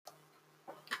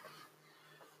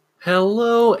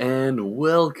Hello and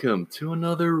welcome to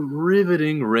another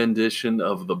riveting rendition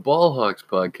of the Ballhawks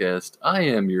podcast. I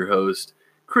am your host,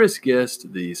 Chris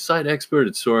Guest, the site expert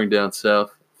at Soaring Down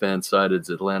South,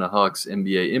 Fansided's Atlanta Hawks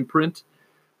NBA imprint.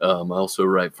 I also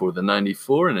write for the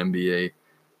 94, an NBA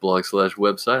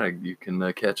blog/website. You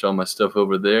can catch all my stuff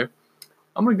over there.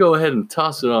 I'm going to go ahead and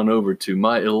toss it on over to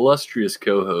my illustrious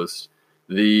co-host,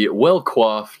 the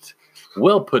well-coiffed,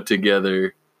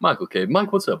 well-put-together Michael Cave.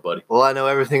 Mike, what's up, buddy? Well, I know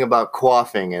everything about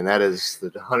quaffing, and that is the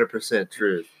 100%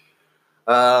 truth.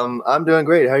 I'm doing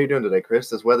great. How are you doing today, Chris?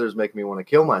 This weather is making me want to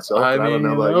kill myself. I don't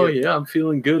know about you. Yeah, I'm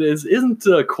feeling good. Isn't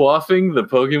quaffing the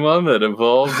Pokemon that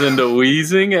evolves into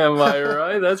wheezing? Am I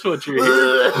right? That's what you're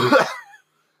here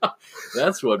for.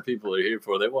 That's what people are here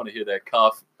for. They want to hear that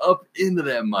cough up into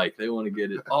that mic. They want to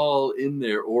get it all in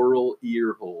their oral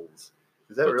ear holes.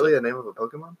 Is that really the name of a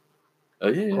Pokemon?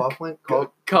 Yeah.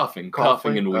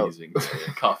 Coughing and wheezing.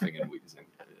 Coughing and wheezing.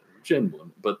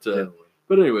 Genuine. But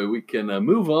anyway, we can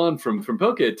move on from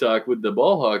Poke Talk with the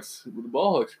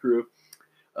Ballhawks crew.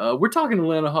 We're talking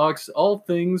Atlanta Hawks. All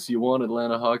things you want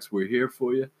Atlanta Hawks, we're here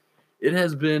for you. It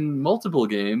has been multiple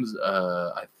games.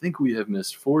 I think we have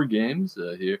missed 4 games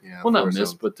here. Yeah, well, not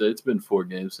missed, but it's been 4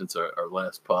 games since our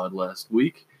last pod last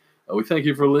week. We thank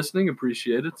you for listening.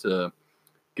 Appreciate it.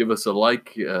 Give us a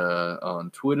like on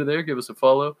Twitter there. Give us a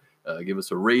follow. Give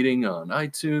us a rating on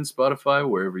iTunes, Spotify,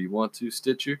 wherever you want to,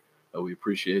 Stitcher. We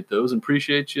appreciate those and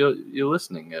appreciate you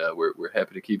listening. We're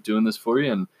happy to keep doing this for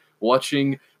you and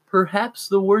watching perhaps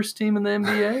the worst team in the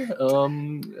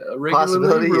NBA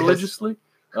regularly, religiously.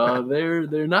 Yes.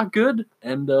 They're not good,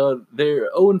 and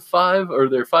their 0-5 or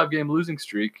their 5-game losing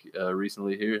streak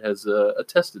recently here has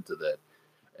attested to that.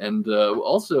 And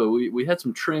also, we had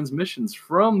some transmissions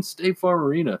from State Farm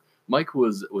Arena. Mike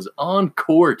was on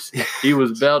court. He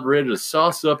was about ready to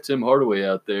sauce up Tim Hardaway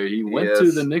out there. He went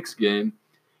to the Knicks game.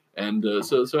 And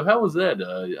so how was that?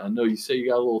 I know you say you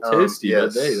got a little tasty,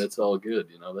 but hey, that's all good.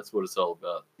 You know, that's what it's all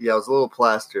about. Yeah, I was a little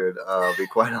plastered, I'll be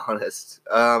quite honest.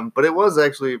 But it was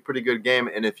actually a pretty good game.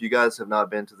 And if you guys have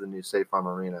not been to the new State Farm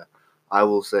Arena, I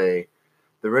will say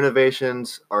the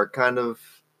renovations are kind of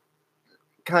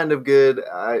good.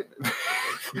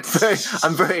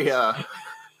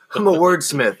 I'm a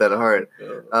wordsmith at heart.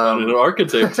 And an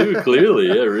architect too, clearly.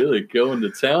 Yeah, really going to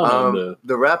town on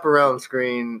the wraparound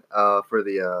screen for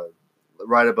the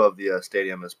right above the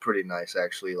stadium is pretty nice,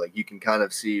 actually. Like, you can kind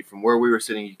of see from where we were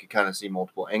sitting, you can kind of see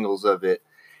multiple angles of it.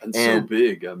 And so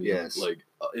big. I mean, like,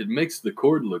 it makes the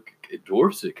court look, it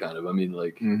dwarfs it kind of. I mean,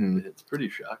 like, It's pretty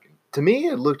shocking. To me,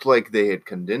 it looked like they had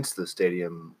condensed the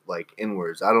stadium, like,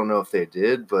 inwards. I don't know if they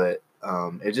did, but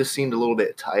it just seemed a little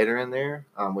bit tighter in there,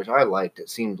 which I liked. It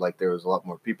seemed like there was a lot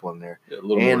more people in there. Yeah, a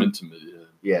little more intimate,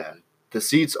 Yeah. The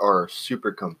seats are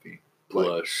super comfy.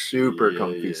 Plush. Super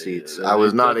comfy seats. I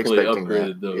was not expecting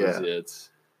that. Those.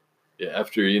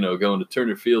 After, going to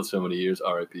Turner Field so many years,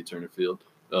 R.I.P. Turner Field,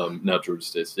 now Georgia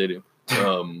State Stadium.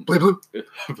 Blue.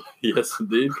 Yes,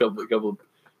 indeed.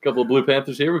 Couple of Blue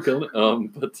Panthers here. We're killing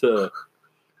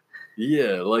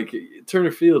it. Like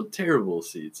Turner Field, terrible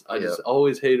seats. I just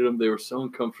always hated them. They were so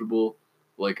uncomfortable.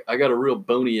 Like, I got a real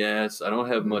bony ass. I don't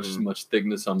have much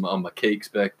thickness on my cakes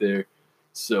back there.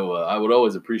 So I would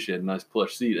always appreciate a nice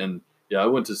plush seat. And I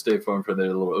went to State Farm for their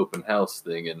little open house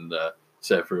thing and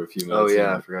sat for a few minutes. Oh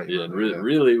yeah, I forgot. Yeah, and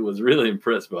really was really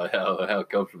impressed by how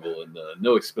comfortable and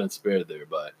no expense spared there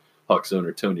by Hawks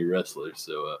owner Tony Ressler.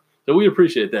 So we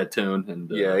appreciate that, Tone. And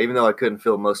even though I couldn't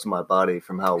feel most of my body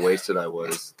from how wasted I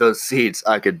was, those seats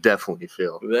I could definitely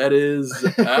feel. That is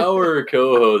our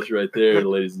co-host right there,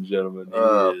 ladies and gentlemen.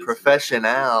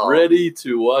 Professional. Ready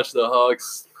to watch the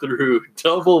Hawks through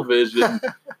double vision.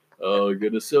 Oh,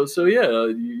 goodness. So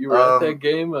you were at that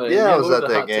game? I was at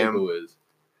that game.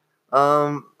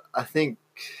 I think,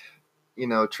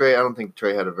 Trey, I don't think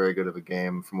Trey had a very good of a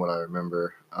game from what I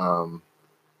remember.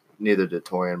 Neither did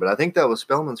Torian, but I think that was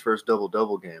Spellman's first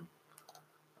double-double game.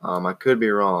 I could be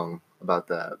wrong about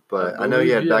that, but I know he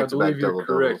had back-to-back double-doubles.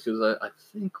 Correct, because I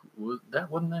think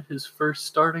wasn't his first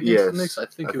start against the Knicks? I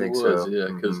think it was.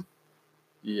 So.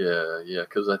 Yeah,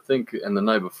 because I think, and the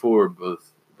night before,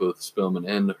 both Spellman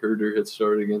and Herder had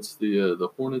started against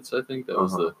the Hornets. I think that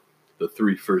was the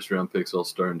 3 first-round picks all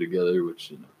starting together,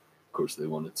 which of course they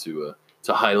wanted to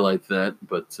highlight that,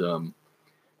 but.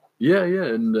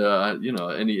 And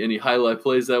any highlight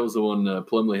plays? That was the one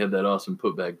Plumlee had that awesome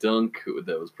putback dunk.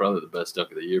 That was probably the best dunk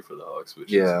of the year for the Hawks,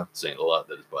 which is saying a lot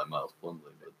that it's by Miles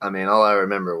Plumlee. But I mean, all I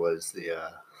remember was the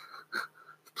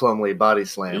Plumlee body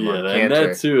slam. Yeah, and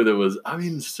that too. That was,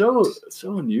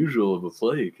 so unusual of a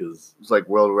play because it was like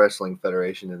World Wrestling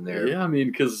Federation in there. Yeah, I mean,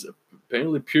 because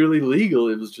apparently purely legal.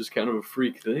 It was just kind of a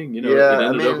freak thing, you know. Yeah, it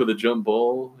ended up with a jump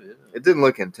ball. Yeah. It didn't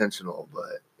look intentional,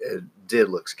 but it did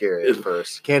look scary at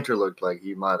first. Cantor looked like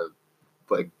he might have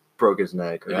like broke his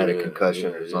neck or had a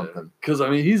concussion or something. Because I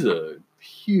mean, he's a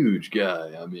huge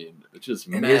guy. I mean, just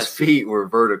and massive. His feet were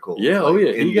vertical. Yeah,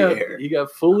 he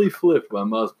got fully flipped by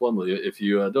Miles Plumlee. If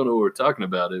you don't know what we're talking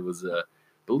about, it was I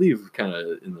believe kind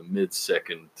of in the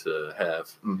mid-second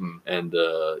half, and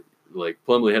like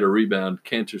Plumlee had a rebound.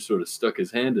 Cantor sort of stuck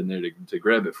his hand in there to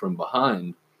grab it from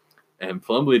behind, and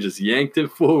Plumlee just yanked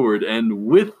it forward, and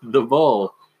with the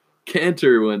ball,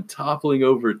 Cantor went toppling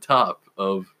over top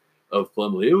of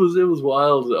Plumlee. It was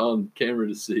wild on camera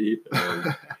to see.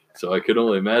 So I could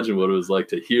only imagine what it was like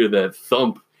to hear that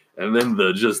thump and then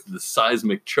the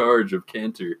seismic charge of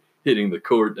Cantor hitting the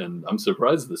court. And I'm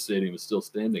surprised the stadium is still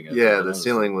standing. The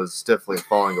ceiling was definitely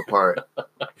falling apart.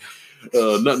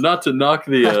 Not to knock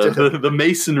the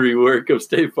masonry work of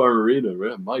State Farm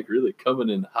Arena. Mike really coming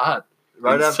in hot,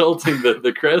 insulting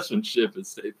the craftsmanship at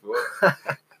State Farm.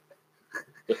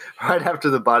 Right after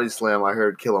the body slam, I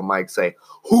heard Killer Mike say,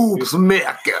 "Hoops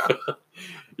Mecca."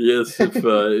 Yes,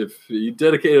 if you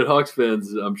dedicated Hawks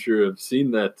fans, I'm sure have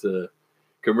seen that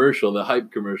commercial, the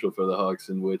hype commercial for the Hawks,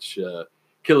 in which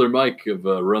Killer Mike of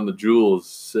Run the Jewels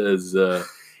says,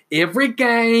 "Every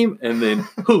game," and then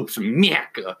 "Hoops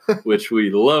Mecca," which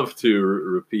we love to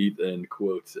repeat and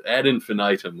quote ad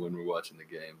infinitum when we're watching the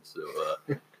game.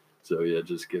 So yeah,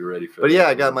 just get ready for. But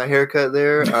I got my haircut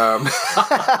there. That's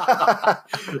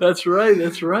right.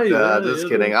 Just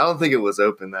kidding. I don't think it was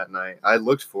open that night. I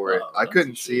looked for it. I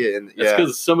couldn't see it. That's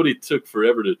because somebody took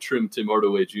forever to trim Tim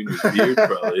Hardaway Jr.'s beard.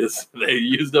 Probably they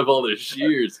used up all their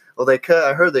shears. Well, I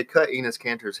heard they cut Enes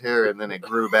Kanter's hair, and then it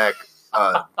grew back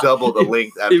double the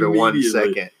length after 1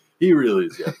 second. He really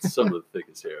has got some of the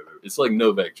thickest hair ever. It's like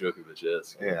Novak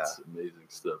Djokovic-esque. Yeah, it's amazing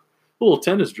stuff. A little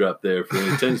tennis drop there for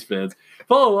any tennis fans.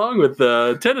 Follow along with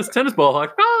tennis ball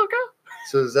hawk. Oh, go.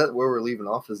 So is that where we're leaving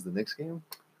off? Is the Knicks game?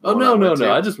 Oh no!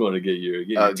 I just want to get your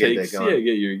takes. Get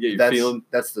your feeling.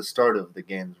 That's the start of the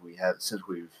games we have since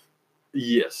we've.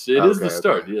 Yes, it is the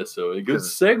start. Okay. Yeah, so a good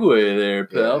segue there,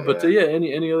 pal. Yeah, but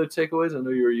any other takeaways? I know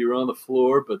you were on the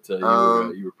floor, but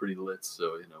you were pretty lit.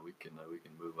 So we can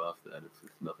move off that if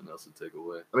nothing else to take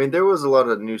away. I mean, there was a lot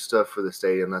of new stuff for the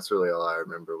stadium. That's really all I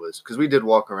remember was because we did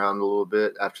walk around a little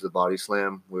bit after the body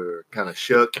slam. We were kind of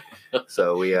shook,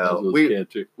 so we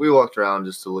walked around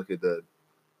just to look at the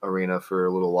arena for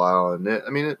a little while, and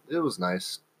it was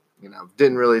nice.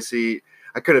 Didn't really see.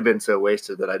 I could have been so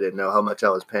wasted that I didn't know how much I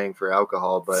was paying for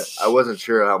alcohol, but I wasn't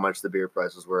sure how much the beer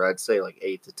prices were. I'd say like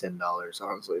 $8 to $10,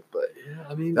 honestly. But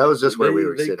that was just where we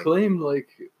were sitting. They claimed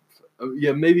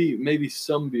maybe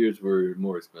some beers were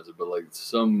more expensive, but like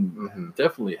some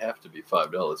definitely have to be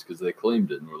 $5 because they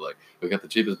claimed it and were like, we got the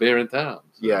cheapest beer in town.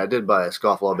 So. Yeah, I did buy a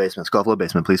Scofflaw Basement. Scofflaw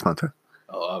Basement, please sponsor.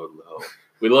 Oh, I would love.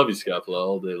 We love you, Scofflaw,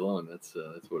 all day long. That's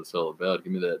what it's all about.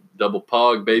 Give me that double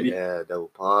pog, baby. Yeah, double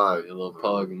pog. A little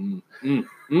pog.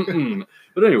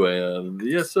 But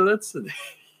anyway, so that's we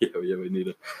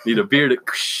need a beer to.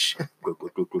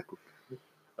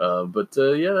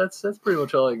 That's pretty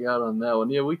much all I got on that one.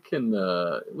 Yeah, we can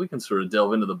sort of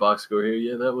delve into the box score here.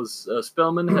 Yeah, that was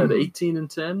Spellman had 18 and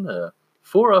 10,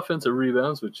 4 offensive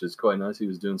rebounds, which is quite nice. He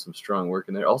was doing some strong work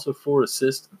in there. Also 4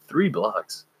 assists, 3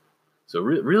 blocks. So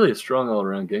really a strong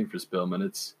all-around game for Spellman.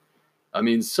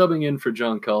 Subbing in for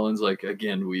John Collins, like,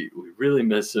 again, we really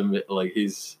miss him. Like,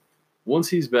 once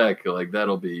he's back, like,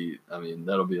 that'll be a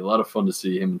lot of fun to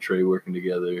see him and Trey working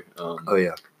together.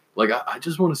 Like, I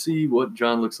just want to see what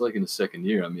John looks like in his second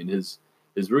year. I mean, his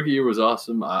rookie year was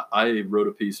awesome. I wrote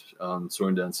a piece on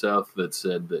Soaring Down South that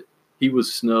said that he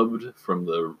was snubbed from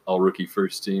the all-rookie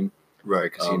first team.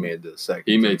 Right, because he made the second.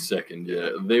 He made second, yeah.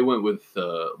 They went with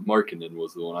Markkanen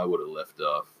was the one I would have left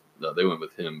off. No, they went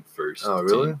with him first. Oh,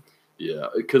 really? Team. Yeah,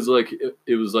 because like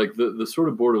it was like the sort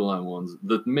of borderline ones.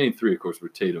 The main 3, of course, were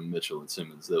Tatum, Mitchell, and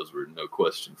Simmons. Those were no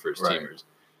question first teamers.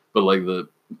 But like the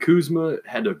Kuzma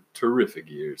had a terrific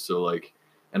year. So like,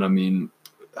 and I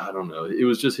don't know. It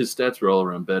was just his stats were all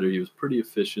around better. He was pretty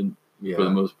efficient for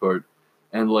the most part.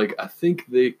 And, like, I think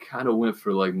they kind of went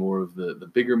for, like, more of the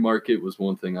bigger market was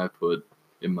one thing I put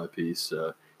in my piece.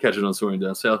 Catch It on Soaring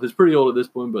Down South. It's pretty old at this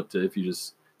point, but if you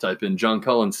just type in John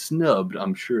Collins snubbed,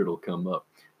 I'm sure it'll come up.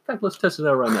 In fact, let's test it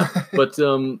out right now. But,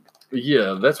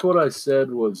 that's what I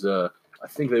said was I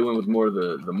think they went with more of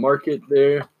the market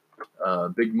there,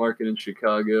 big market in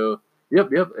Chicago. Yep.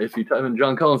 If you type in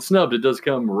John Collins snubbed, it does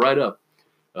come right up.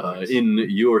 In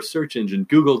your search engine,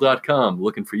 google.com,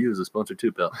 looking for you as a sponsor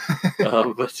too, pal.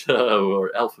 Or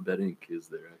Alphabet Inc. is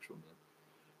their actual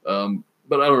name.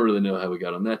 I don't really know how we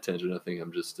got on that tangent. I think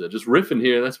I'm just riffing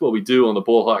here. That's what we do on the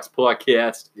Bullhawks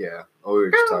podcast. Yeah. Oh, we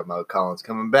were just talking about Collins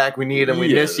coming back. We need him.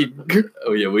 We miss you.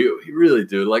 Oh yeah, we really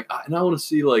do. Like, and I want to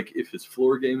see like if his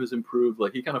floor game has improved.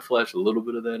 Like he kind of flashed a little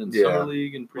bit of that in summer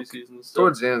league and preseason and stuff.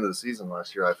 Towards the end of the season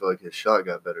last year, I feel like his shot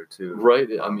got better too. Right.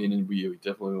 I mean, and we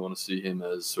definitely want to see him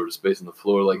as sort of space on the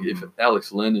floor. Like if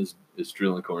Alex Len is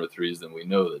drilling corner threes, then we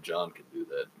know that John can do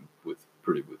that with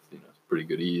pretty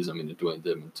good ease. I mean, and Dwayne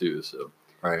Dedmon too. So.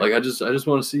 Right. Like I just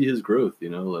want to see his growth,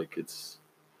 like it's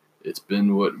been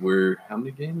how many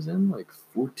games in? Like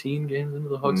 14 games into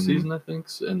the Hawks season, I think,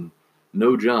 and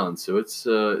no John. So it's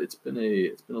been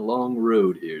a long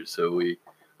road here. So we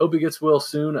hope he gets well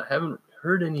soon. I haven't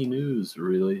heard any news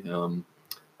really.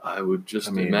 I would just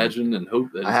imagine and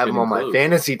hope that I have him on my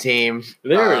fantasy team.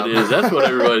 There it is. That's what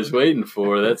everybody's waiting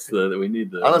for. That's that we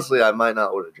need the. Honestly, I might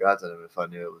not would have drafted him if I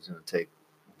knew it was going to take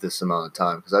this amount of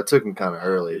time because I took him kind of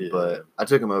early, but I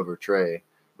took him over Trey,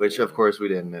 which of course we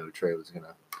didn't know Trey was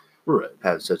gonna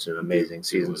have such an amazing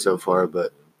season so far.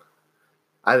 But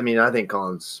I mean, I think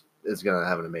Collins is gonna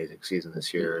have an amazing season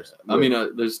this year. I mean,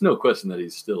 there's no question that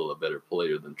he's still a better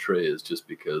player than Trey is, just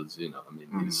because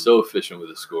he's so efficient with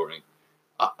his scoring.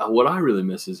 What I really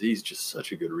miss is he's just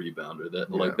such a good rebounder.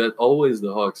 That always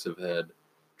the Hawks have had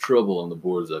trouble on the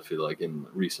boards. I feel like in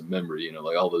recent memory,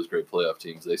 like all those great playoff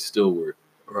teams, they still were.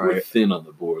 We're thin on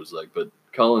the boards, but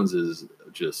Collins is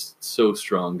just so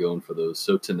strong going for those,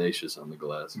 so tenacious on the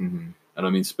glass. And I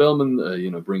mean, Spellman,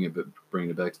 bringing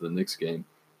it back to the Knicks game,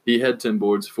 he had 10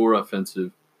 boards, 4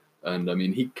 offensive, and I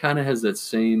mean, he kind of has that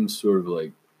same sort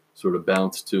of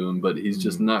bounce to him, but he's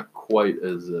just not quite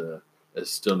as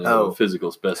stunning of a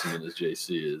physical specimen as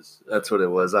JC is. That's what it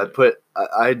was. I've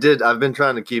been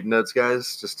trying to keep notes,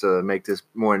 guys, just to make this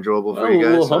more enjoyable for you guys.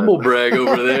 A little humble brag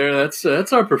over there.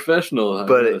 That's our professional.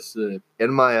 But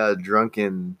in my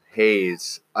drunken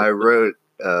haze, I wrote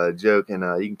a joke, and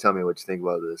you can tell me what you think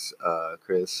about this,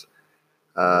 Chris.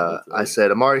 I said,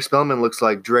 Amari Spellman looks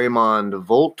like Draymond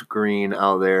Volt Green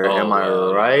out there. Am I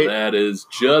right? That is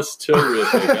just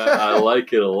terrific. I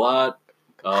like it a lot.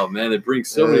 Oh man, it brings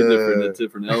so many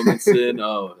different elements in.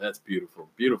 Oh, that's beautiful,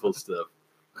 beautiful stuff.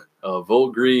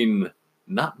 Volt green,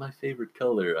 not my favorite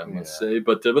color, I must say,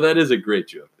 but that is a great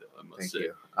joke, though. I must say.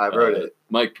 You. I wrote it.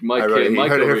 Mike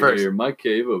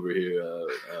Cave over here,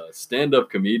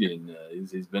 stand-up comedian.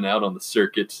 He's been out on the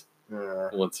circuit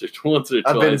once or twice.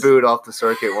 I've been booed off the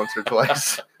circuit once or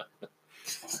twice.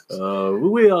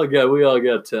 We all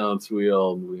got talents. We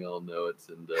all know it,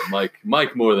 and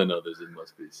Mike more than others, it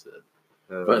must be said.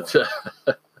 But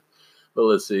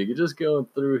let's see. Just going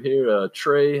through here,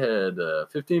 Trey had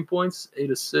 15 points,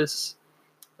 8 assists,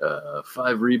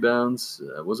 5 rebounds,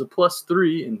 was a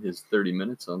 +3 in his 30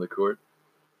 minutes on the court.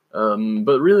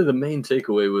 But really the main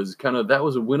takeaway was that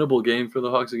was a winnable game for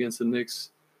the Hawks against the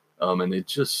Knicks. And they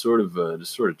just sort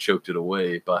of choked it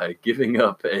away by giving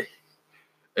up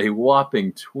a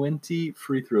whopping 20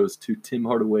 free throws to Tim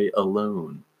Hardaway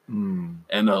alone.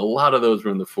 And a lot of those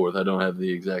were in the fourth. I don't have the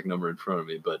exact number in front of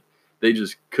me, but they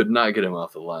just could not get him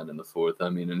off the line in the fourth. I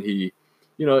mean, and he,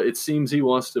 it seems he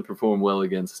wants to perform well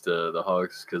against the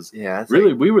Hawks because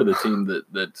really we were the team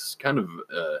that's kind of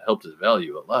helped his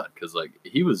value a lot because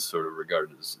he was sort of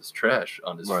regarded as trash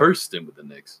on his first stint with the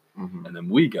Knicks, and then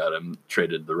we got him,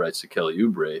 traded the rights to Kelly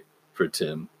Oubre for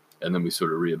Tim, and then we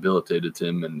sort of rehabilitated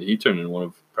Tim, and he turned into one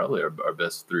of probably our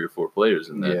best 3 or 4 players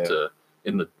in that.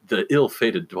 In the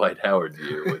ill-fated Dwight Howard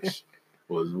year, which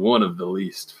was one of the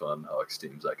least fun Hawks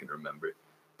teams I can remember.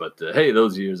 But hey,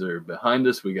 those years are behind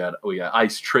us. We got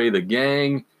Ice Trey the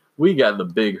Gang. We got the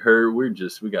Big Hurt. We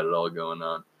got it all going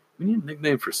on. We need a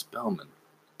nickname for Spellman.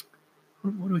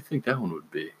 What do we think that one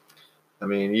would be? I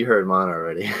mean, you heard mine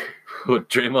already. What,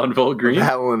 Draymond Volt Green?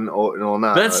 That one, well,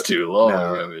 not. That's too long.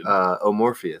 No,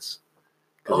 Omorpheus.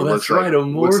 Oh, that's right,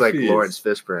 Omorpheus. Looks like Lawrence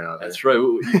Fishburne out there. That's right.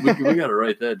 We got to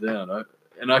write that down. I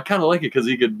kind of like it because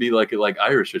he could be like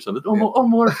Irish or something.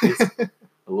 Omorpheus. A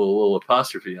little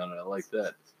apostrophe on it. I like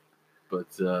that. But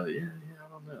I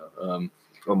don't know.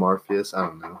 Omorpheus. I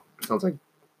don't know. It sounds like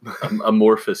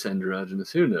amorphous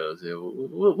androgynous. Who knows? Yeah,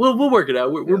 we'll work it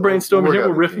out. We're brainstorming here.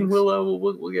 We're riffing.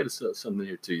 We'll get something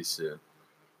here to you soon.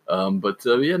 But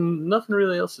nothing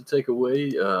really else to take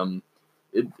away.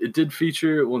 It did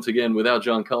feature, once again, without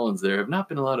John Collins there, have not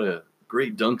been a lot of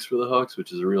great dunks for the Hawks,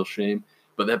 which is a real shame.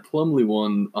 But that Plumlee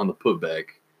one on the putback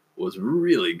was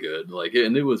really good.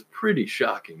 And it was pretty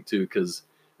shocking, too, because,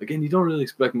 again, you don't really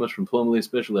expect much from Plumlee,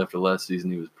 especially after last season.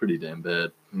 He was pretty damn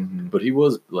bad. Mm-hmm. But he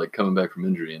was, coming back from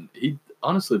injury. And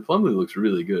honestly, Plumlee looks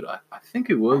really good. I think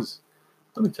it was,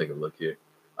 let me take a look here.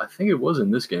 I think it was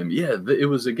in this game. Yeah, it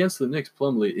was against the Knicks,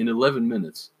 Plumlee, in 11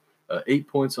 minutes. 8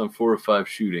 points on 4 of 5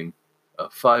 shooting,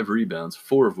 5 rebounds,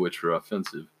 4 of which were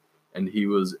offensive, and he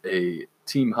was a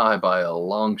team high by a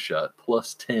long shot,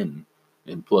 plus 10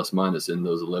 in plus minus in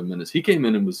those 11 minutes. He came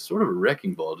in and was sort of a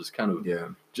wrecking ball, just kind of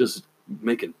just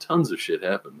making tons of shit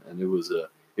happen, and it was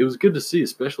good to see,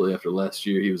 especially after last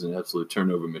year. He was an absolute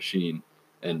turnover machine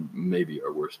and maybe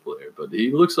our worst player, but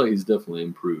he looks like he's definitely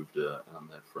improved on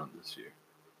that front this year.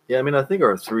 Yeah, I mean, I think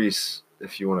our three,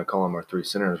 if you want to call them our three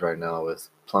centers right now, with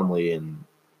Plumlee and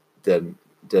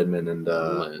Dedmon and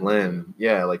Lin,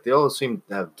 like they all seem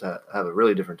to have a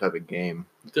really different type of game.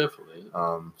 Definitely.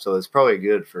 So it's probably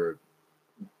good for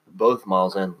both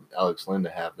Miles and Alex Len to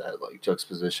have that like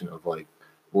juxtaposition of like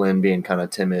Lin being kind of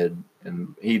timid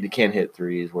and he can't hit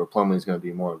threes, where Plumlee's going to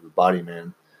be more of a body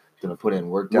man, going to put in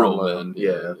work down low.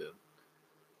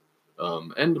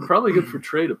 And probably good for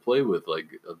Trey to play with, like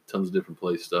tons of different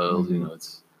play styles. Mm-hmm. You know,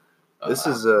 it's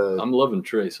I'm loving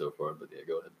Trey so far. But yeah,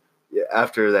 go ahead. Yeah,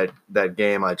 after that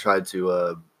game, I tried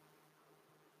to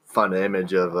find an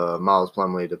image of Miles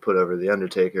Plumlee to put over the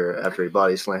Undertaker after he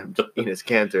body slammed Enes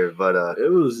Kanter, but it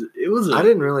was. I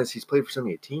didn't realize he's played for so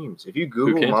many teams. If you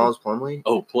Google Miles Plumlee,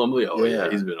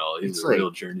 he's been he's a real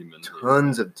journeyman.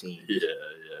 Tons of teams. Yeah.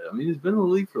 I mean, he's been in the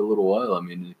league for a little while. I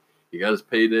mean, he got his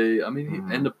payday. I mean, he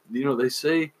ended up. You know, they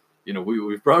say. You know,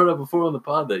 we've brought it up before on the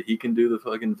pod that he can do the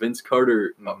fucking Vince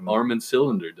Carter arm and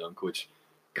cylinder dunk, which,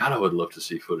 God, I would love to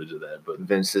see footage of that. But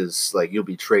Vince is like, you'll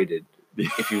be traded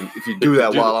if you do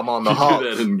that while I'm on the Hawks.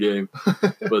 Do that in game.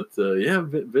 But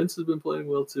Vince has been playing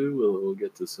well too. We'll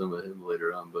get to some of him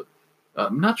later on. But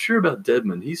I'm not sure about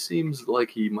Dedmon. He seems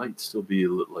like he might still be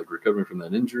like recovering from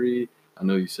that injury. I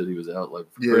know you said he was out like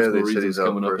for personal reasons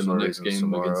coming up in the next game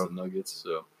tomorrow against the Nuggets.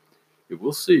 So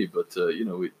we'll see. But you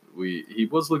know, he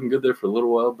was looking good there for a little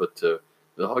while. But the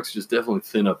Hawks just definitely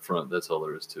thin up front. That's all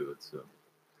there is to it. So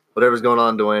whatever's going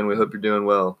on, Dwayne, we hope you're doing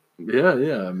well.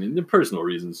 Yeah. I mean, the personal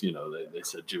reasons. You know, they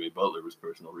said Jimmy Butler was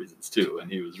personal reasons too, and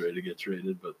he was ready to get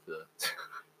traded. But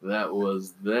that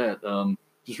was that.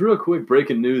 Just real quick,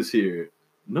 breaking news here.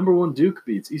 Number 1 Duke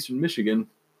beats Eastern Michigan.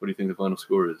 What do you think the final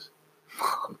score is?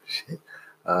 Oh, shit.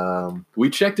 We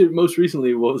checked it most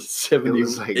recently. What was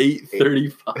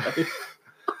 78-35?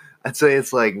 I'd say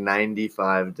it's like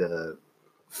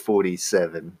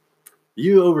 95-47.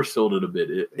 You oversold it a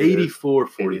bit.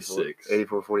 84-46.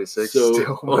 84-46.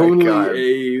 So only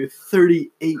a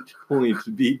 38-point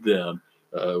beatdown.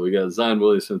 We got Zion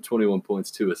Williamson, 21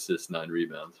 points, 2 assists, 9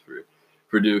 rebounds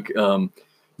for Duke.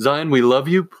 Zion, we love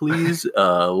you. Please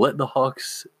let the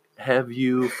Hawks have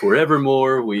you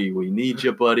forevermore. We need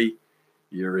you, buddy.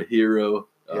 You're a hero.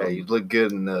 Yeah, you look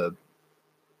good in the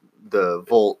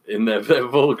Volt. In that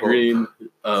Volt green.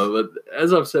 But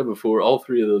as I've said before, all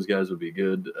 3 of those guys would be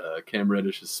good. Cam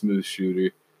Reddish is a smooth shooter.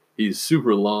 He's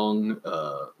super long,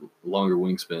 longer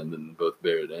wingspan than both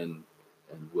Barrett and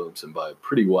Williamson by a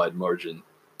pretty wide margin.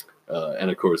 And,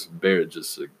 of course, Barrett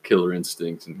just a killer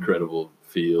instinct, incredible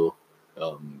feel.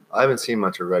 I haven't seen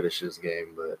much of Reddish's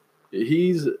game, but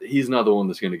he's not the one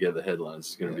that's going to get the headlines.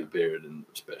 It's going to be Barrett and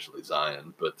especially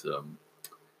Zion. But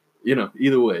you know,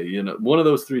 either way, you know, one of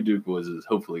those 3 Duke boys is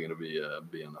hopefully going to be on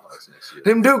the Hawks next year.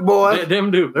 Them Duke boys, them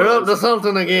Duke they're boys. up to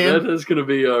something again. That is going to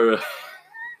be our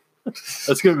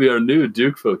that's going to be our new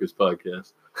Duke focused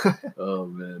podcast. Oh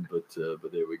man, but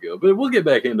there we go. But we'll get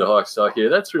back into Hawks talk here.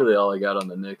 That's really all I got on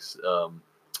the Knicks.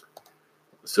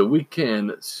 So we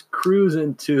can cruise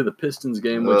into the Pistons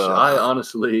game, which I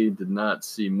honestly did not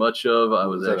see much of. I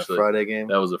was actually a Friday game.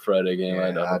 That was a Friday game. Yeah,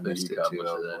 I don't think you caught much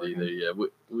of that either. Yeah,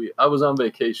 I was on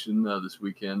vacation this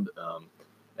weekend,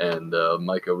 and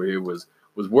Mike over here was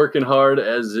working hard,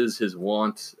 as is his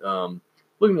wont.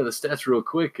 Looking at the stats real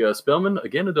quick, Spellman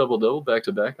again a double back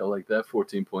to back. I like that.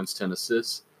 14 points, 10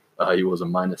 assists. He was a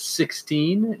minus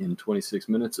 16 in 26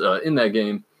 minutes in that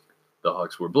game. The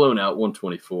Hawks were blown out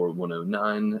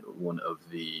 124-109, one of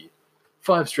the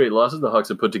 5 straight losses the Hawks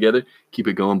have put together. Keep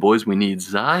it going, boys. We need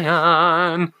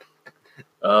Zion.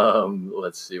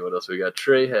 Let's see what else we got.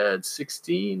 Trey had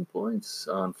 16 points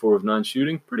on 4 of 9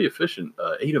 shooting. Pretty efficient.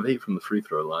 8 of 8 from the free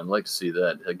throw line. Like to see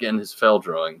that. Again, his foul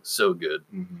drawing, so good.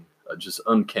 Just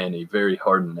uncanny, very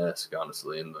Harden-esque,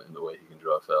 honestly, in the way he can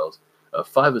draw fouls.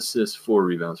 5 assists, 4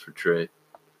 rebounds for Trey.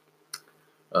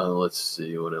 Let's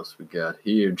see what else we got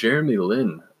here. Jeremy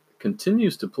Lin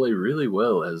continues to play really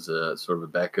well as sort of a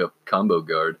backup combo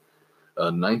guard.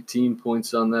 19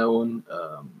 points on that one,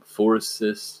 4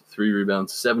 assists, 3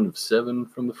 rebounds, 7 of 7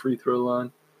 from the free throw line,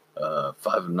 5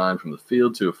 of 9 from the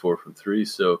field, 2 of 4 from 3.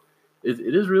 So it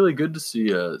is really good to see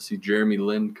Jeremy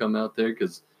Lin come out there,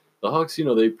 because the Hawks, you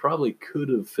know, they probably could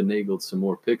have finagled some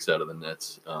more picks out of the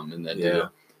Nets in that deal.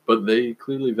 but they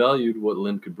clearly valued what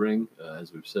Lin could bring,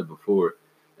 as we've said before.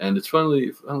 And it's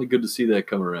finally good to see that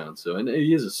come around. So, and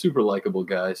he is a super likable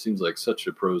guy. Seems like such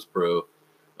a pro's pro.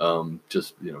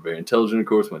 Just very intelligent. Of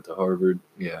course, went to Harvard.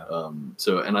 Yeah.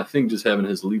 And I think just having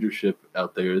his leadership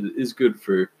out there is good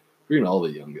for all the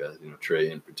young guys.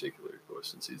 Trey in particular, of course,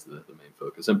 since he's the main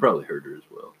focus, and probably Herder as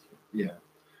well. So. Yeah.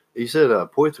 You said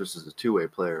Poitras is a two-way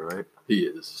player, right? He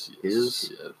is. Yes. He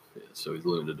is. Yeah. So he's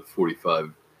limited to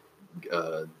 45.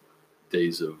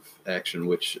 Days of action,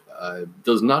 which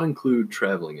does not include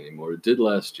traveling anymore. It did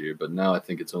last year, but now I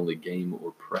think it's only game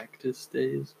or practice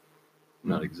days.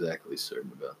 Not exactly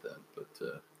certain about that,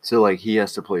 but so like he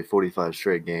has to play 45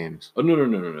 straight games. Oh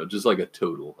no! Just like a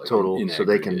total. So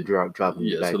they can drop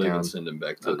him back so they down. can send him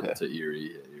back to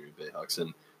Erie Bayhawks, and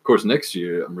of course next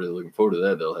year I'm really looking forward to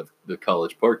that. They'll have the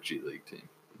College Park G League team,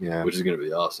 which is going to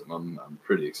be awesome. I'm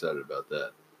pretty excited about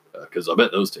that. Because I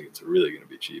bet those tickets are really going to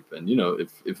be cheap. And,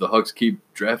 if the Hawks keep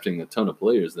drafting a ton of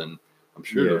players, then I'm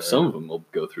sure some of them will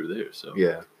go through there. So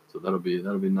so that'll be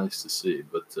nice to see.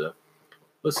 But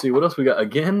let's see what else we got.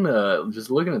 Again, just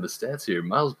looking at the stats here,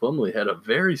 Miles Plumlee had a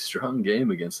very strong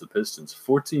game against the Pistons.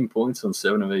 14 points on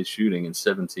 7 of 8 shooting in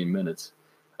 17 minutes.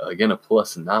 Again, a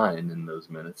 +9 in those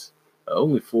minutes.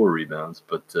 Only 4 rebounds,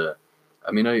 but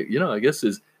I guess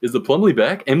is the Plumlee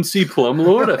back? MC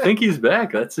Plumlord? I think he's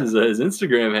back. That's his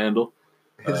Instagram handle.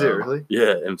 Is it really?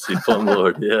 Yeah, MC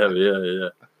Plumlord. Yeah.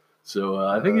 So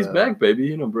I think he's back,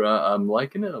 baby. I'm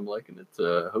liking it.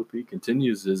 Hope he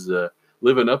continues his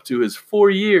living up to his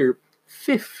 4-year,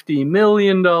 $50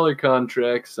 million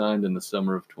contract signed in the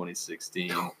summer of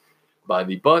 2016 by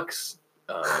the Bucks,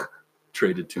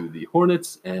 traded to the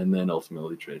Hornets, and then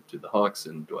ultimately traded to the Hawks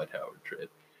in Dwight Howard trade.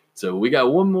 So we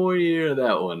got one more year of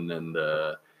that one, and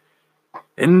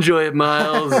enjoy it,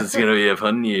 Miles. It's going to be a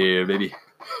fun year, baby.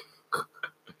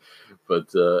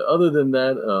 But other than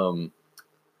that,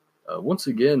 once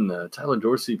again, Tyler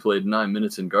Dorsey played 9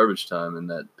 minutes in garbage time in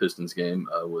that Pistons game,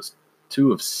 was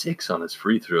 2 of 6 on his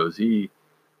free throws.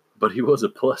 But he was a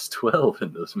 +12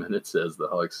 in those minutes, as the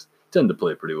Hawks tend to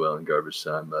play pretty well in garbage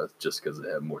time, just because they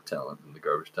have more talent than the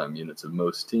garbage time units of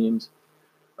most teams.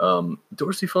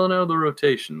 Dorsey falling out of the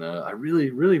rotation. I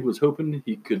really, really was hoping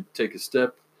he could take a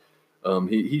step.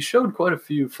 He showed quite a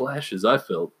few flashes, I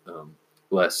felt,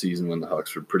 last season when the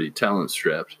Hawks were pretty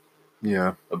talent-strapped.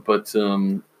 Yeah. But,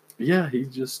 he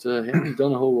just hasn't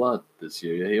done a whole lot this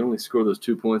year. He only scored those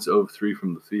 2 points, 0 of 3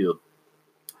 from the field.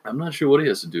 I'm not sure what he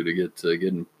has to do to get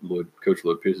in Coach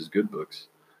Lloyd Pierce's good books.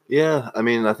 Yeah,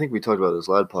 I think we talked about this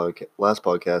last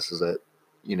podcast, is that,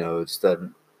 it's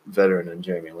that veteran and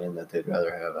Jeremy Lin that they'd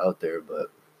rather have out there,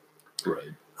 but right.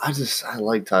 I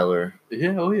like Tyler.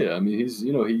 Yeah, I mean, he's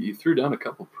he threw down a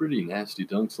couple pretty nasty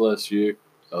dunks last year.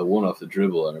 One off the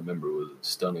dribble, I remember, was a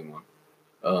stunning one.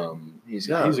 He's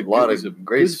got a lot of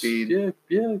great speed.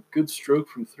 Yeah, good stroke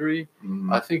from 3.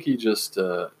 Mm-hmm. I think he just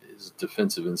his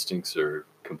defensive instincts are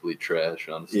complete trash,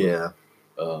 honestly. Yeah.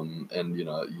 And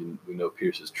we know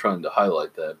Pierce is trying to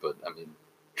highlight that, but I mean,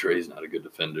 Trey's not a good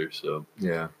defender, so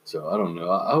yeah. So I don't know.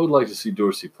 I would like to see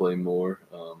Dorsey play more,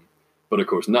 but of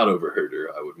course not over Herder.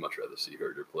 I would much rather see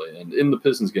Herder play. And in the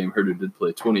Pistons game, Herder did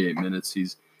play 28 minutes.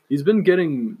 He's been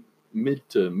getting mid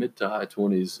to high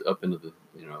 20s up into the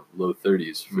low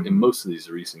 30s in most of these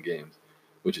recent games,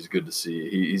 which is good to see.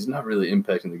 He's not really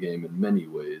impacting the game in many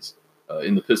ways.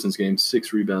 In the Pistons game,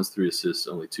 6 rebounds, 3 assists,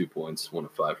 only 2 points, 1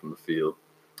 of 5 from the field.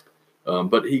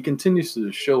 But he continues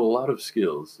to show a lot of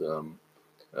skills.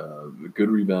 Good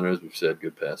rebounder, as we've said,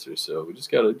 good passer. So we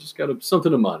just got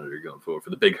something to monitor going forward for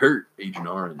the Big Hurt, Agent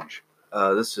Orange.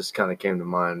 This just kind of came to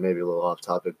mind, maybe a little off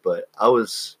topic, but I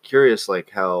was curious,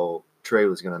 how Trey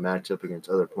was going to match up against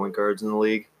other point guards in the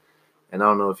league. And I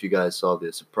don't know if you guys saw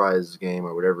the surprise game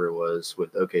or whatever it was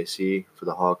with OKC for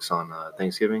the Hawks on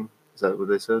Thanksgiving. Is that what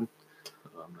they said?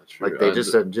 I'm not sure. They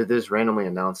just randomly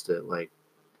announced it a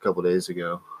couple days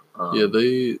ago.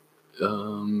 They.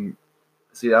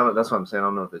 See, that's what I'm saying. I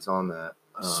don't know if it's on that.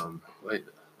 Wait,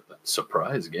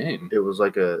 surprise game. It was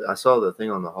I saw the thing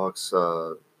on the Hawks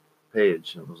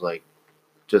page. It was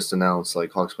just announced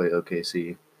Hawks play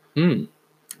OKC.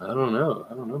 I don't know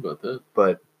about that.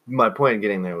 But my point in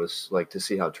getting there was to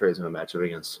see how Trey's going to match up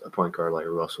against a point guard like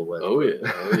Russell Westbrook. Oh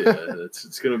yeah,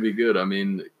 it's going to be good. I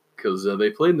mean, because they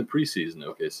played in the preseason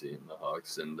OKC and the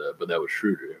Hawks, and but that was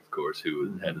Schroeder, of course,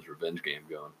 who had his revenge game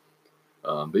going.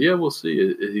 But yeah, we'll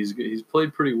see. He's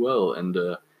played pretty well, and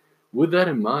with that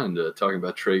in mind, talking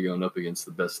about Trey going up against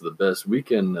the best of the best, we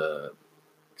can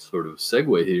sort of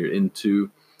segue here into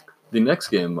the next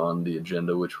game on the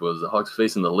agenda, which was the Hawks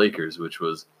facing the Lakers, which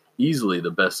was easily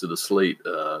the best of the slate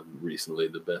recently,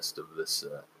 the best of this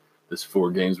this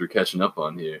 4 games we're catching up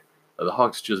on here. The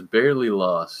Hawks just barely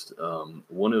lost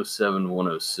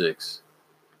 107-106.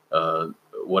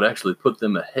 What actually put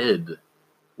them ahead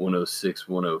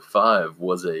 106-105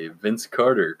 was a Vince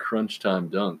Carter crunch time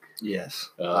dunk.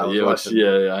 Yes. I know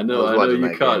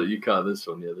you caught it. You caught this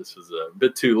one. Yeah, this was a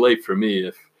bit too late for me.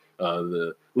 If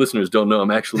the listeners don't know, I'm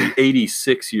actually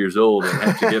 86 years old and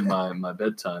have to get my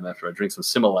bedtime after I drink some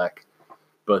Similac.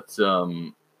 But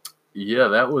that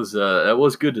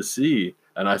was good to see.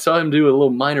 And I saw him do a little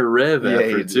minor rev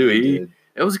after it too.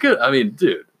 It was good. I mean,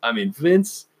 dude.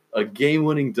 Vince, a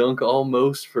game-winning dunk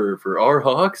almost for our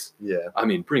Hawks. Yeah. I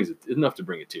mean, brings it enough to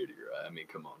bring a tear to your eye. I mean,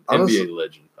 come on. Honestly, NBA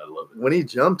legend. I love it. When he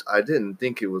jumped, I didn't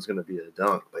think it was going to be a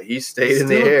dunk, but he stayed in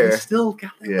the air. He still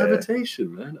got that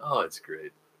levitation, man. Oh, it's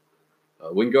great.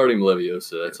 Wingardium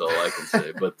Leviosa, that's all I can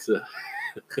say. But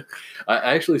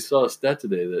I actually saw a stat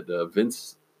today that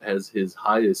Vince has his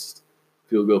highest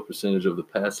field goal percentage of the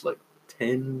past,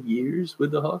 10 years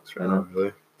with the Hawks right now.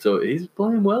 Really? So he's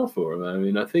playing well for him. I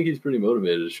mean, I think he's pretty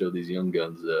motivated to show these young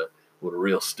guns what a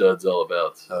real stud's all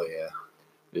about. Oh yeah.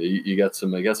 You got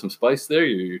some spice there.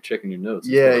 You're checking your notes.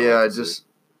 Yeah. I just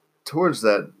towards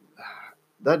that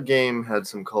game had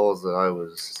some calls that I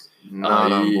was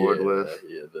not on board with.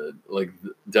 Yeah,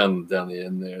 down the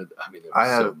end there. I mean, there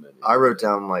were so many. I wrote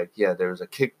down there was a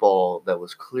kickball that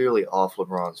was clearly off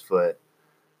LeBron's foot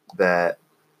that.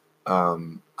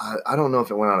 I don't know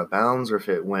if it went out of bounds or if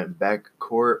it went back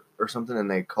court or something, and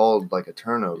they called a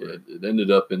turnover. Yeah, it ended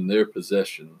up in their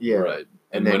possession, right?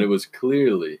 And when it was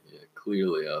clearly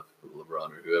off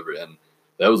LeBron or whoever, and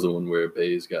that was the one where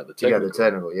Bays got the technical. He got the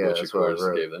technical, yeah. Which of course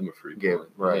gave them a free point,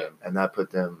 right? Yeah. And that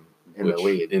put them in the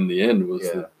lead. In the end,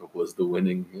 was the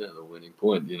winning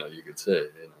point. You could say.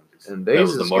 And that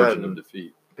was the margin of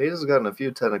defeat. Bays has gotten a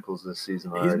few technicals this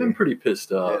season already. He's been pretty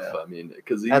pissed off. Yeah. I mean,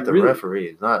 because at the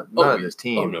referees, not at his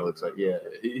team. It looks like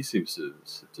he seems to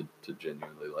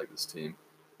genuinely like this team.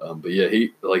 But yeah,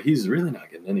 he's really not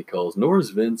getting any calls. Nor is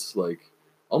Vince.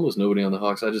 Almost nobody on the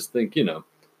Hawks. I just think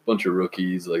bunch of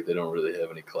rookies. They don't really have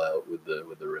any clout with the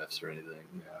refs or anything.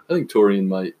 Yeah. I think Torian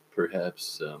might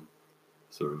perhaps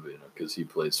sort of because he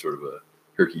plays sort of a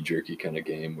herky jerky kind of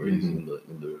game where he's in the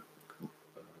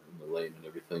lane and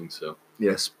everything. So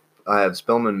yes, I have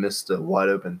Spellman missed a wide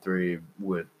open three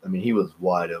he was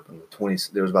wide open with 20.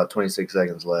 There was about 26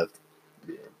 seconds left,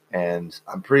 and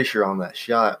I'm pretty sure on that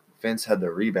shot, Vince had the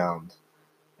rebound,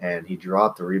 and he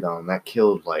dropped the rebound, and that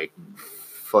killed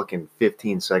fucking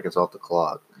 15 seconds off the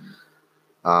clock.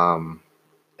 And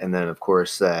then of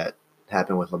course that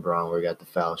happened with LeBron where he got the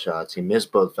foul shots. He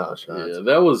missed both foul shots. Yeah,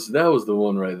 that was the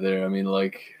one right there. I mean,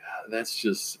 that's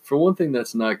just, for one thing,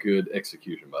 that's not good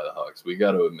execution by the Hawks. We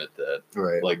got to admit that.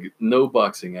 Right. No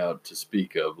boxing out to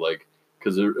speak of,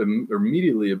 because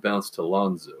immediately it bounced to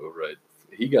Lonzo, right?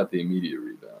 He got the immediate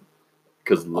rebound.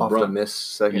 Because LeBron. Off the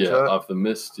missed second shot? Yeah, off the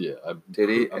missed, yeah. Did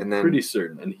he? I'm pretty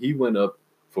certain. And he went up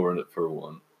for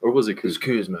one. Or was it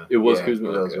Kuzma? It was Kuzma.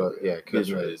 It was Kuzma? Okay.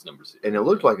 Kuzma. Right, his numbers. And it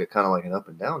looked like it kind of like an up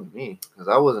and down to me. Because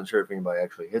I wasn't sure if anybody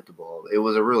actually hit the ball. It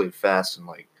was a really fast and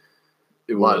a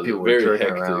lot of people very were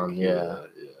hectic around. Yeah.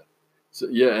 So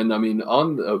and I mean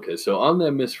on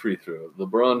that missed free throw,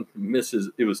 LeBron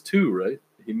misses. It was 2, right?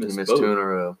 He missed both, 2 in a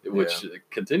row, which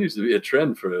continues to be a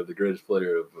trend for the greatest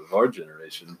player of our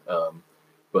generation.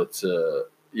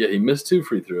 He missed 2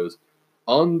 free throws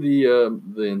on the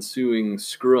ensuing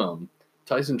scrum.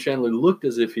 Tyson Chandler looked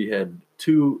as if he had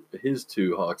his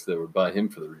two Hawks that were by him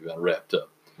for the rebound wrapped up.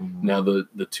 Mm-hmm. Now the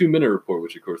 2-minute report,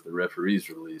 which of course the referees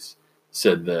release,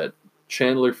 said that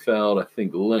Chandler fouled, I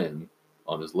think, Len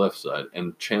on his left side,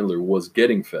 and Chandler was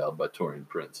getting fouled by Taurean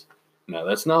Prince. Now,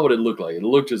 that's not what it looked like. It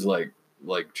looked just like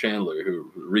Chandler,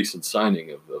 who recent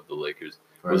signing of the Lakers,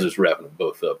 was just wrapping them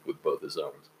both up with both his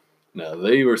arms. Now,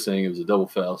 they were saying it was a double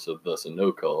foul, so thus a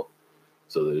no call.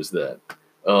 So there's that.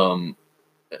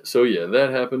 That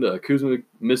happened. Kuzma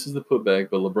misses the putback,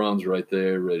 but LeBron's right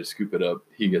there, ready to scoop it up.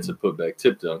 He gets a putback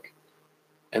tip dunk.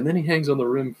 And then he hangs on the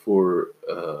rim for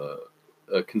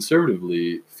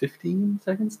conservatively 15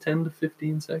 seconds, 10 to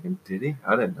 15 seconds. Did he?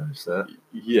 I didn't notice that.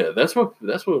 Yeah, that's what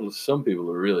some people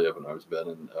are really up in arms about,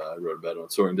 and I wrote about it on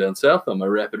Soaring Down South on my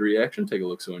rapid reaction. Take a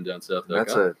look,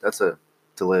 soaringdownsouth.com. That's a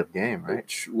delay of game, right?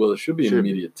 It should be an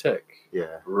immediate tech.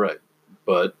 Yeah. Right.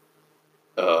 But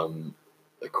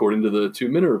according to the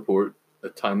 2-minute report, a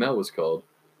timeout was called,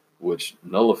 which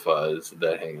nullifies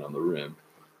that hanging on the rim.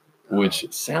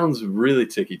 Which sounds really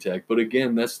ticky-tack, but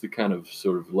again, that's the kind of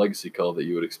sort of legacy call that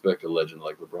you would expect a legend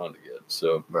like LeBron to get.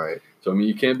 So, right. So I mean,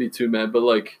 you can't be too mad, but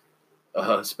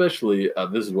especially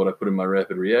this is what I put in my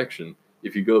rapid reaction.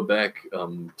 If you go back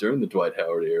during the Dwight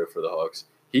Howard era for the Hawks,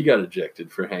 he got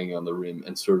ejected for hanging on the rim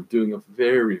and sort of doing a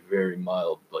very, very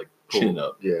mild, like, chin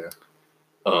up. Yeah.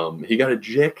 He got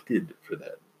ejected for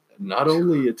that. Not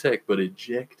only a tech, but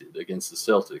ejected against the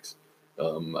Celtics.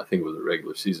 I think it was a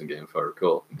regular season game, if I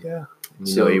recall. Yeah.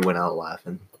 So he went out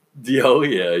laughing. Oh,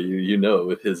 yeah, you know,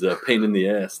 with his pain in the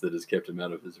ass that has kept him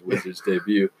out of his Wizards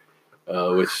debut.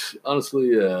 Which,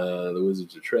 honestly, the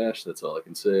Wizards are trash. That's all I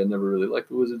can say. I never really liked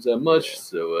the Wizards that much,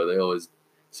 so they always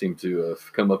seem to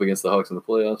come up against the Hawks in the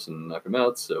playoffs and knock them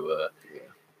out. So,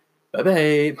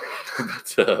 bye-bye.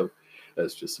 But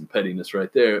that's just some pettiness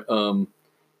right there.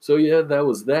 So, yeah, that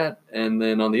was that. And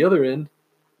then on the other end,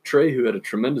 Trey, who had a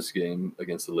tremendous game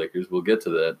against the Lakers, we'll get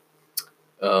to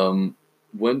that,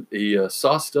 when he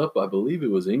sauced up, I believe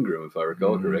it was Ingram, if I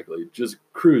recall correctly, just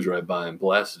cruised right by him,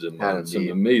 blasted him on some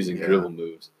amazing dribble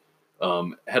moves.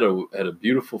 Had a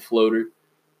beautiful floater,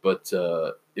 but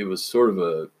it was sort of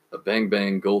a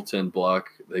bang-bang goaltend block.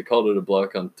 They called it a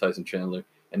block on Tyson Chandler,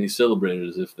 and he celebrated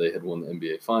as if they had won the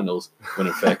NBA Finals, when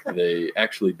in fact they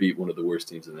actually beat one of the worst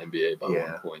teams in the NBA by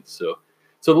 1 point. So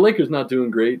the Lakers not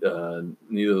doing great.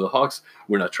 Neither the Hawks.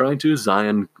 We're not trying to.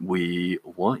 Zion, we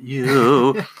want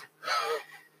you.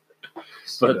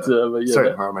 But yeah,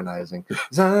 start harmonizing.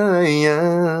 Zion,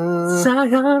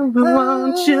 we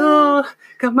want you.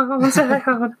 Come on,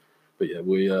 Zion. But yeah,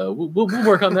 we'll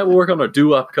work on that. We'll work on our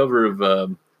doo-wop cover of I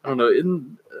don't know.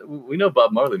 We know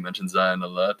Bob Marley mentioned Zion a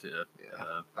lot.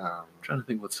 I'm trying to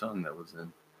think what song that was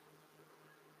in.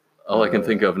 All I can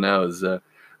think of now is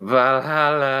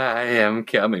Valhalla, I Am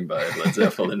Coming by Led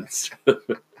Zeppelin.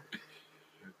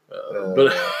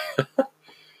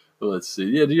 But let's see.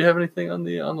 Yeah, do you have anything on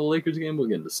the Lakers game? We'll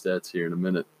get into stats here in a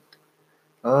minute.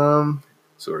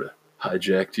 Sort of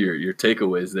hijacked your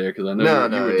takeaways there, because I know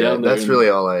you were down there. That's really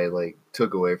all I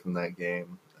took away from that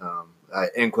game.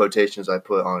 In quotations, I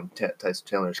put on Tyson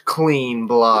Chandler's clean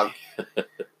block.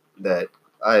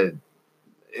 It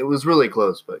was really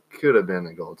close, but could have been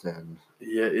a goaltend.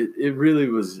 Yeah, it really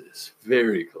was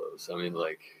very close. I mean,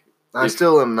 like, I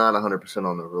still am not 100%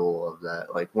 on the rule of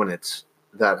that. Like, when it's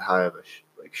that high of a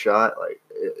shot, like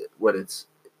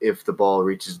if the ball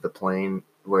reaches the plane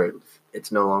where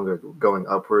it's no longer going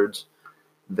upwards,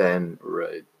 then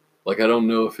right. Like, I don't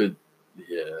know if it.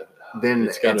 Yeah. Then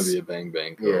it's got to be a bang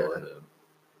call. Yeah.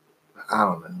 I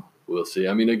don't know. We'll see.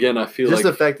 I mean, again, I feel just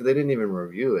the fact that they didn't even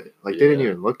review it. Like, they didn't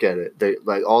even look at it. They,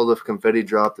 like, all the confetti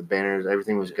dropped, the banners,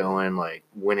 everything was going, like,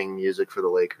 winning music for the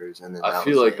Lakers. And then I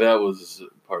feel like that was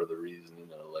part of the reason,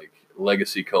 like,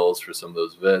 legacy calls for some of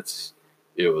those vets.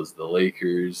 It was the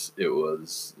Lakers. It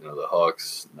was, the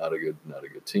Hawks. Not a good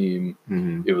team.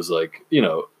 Mm-hmm. It was like,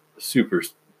 super,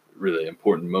 really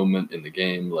important moment in the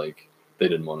game. Like, they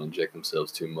didn't want to inject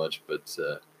themselves too much, but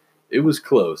it was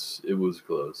close. It was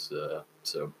close.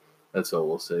 So that's all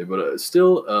we'll say. But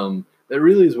still, that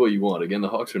really is what you want. Again, the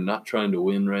Hawks are not trying to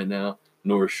win right now,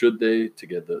 nor should they, to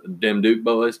get the damn Duke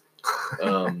boys.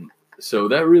 So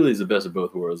that really is the best of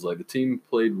both worlds. Like, the team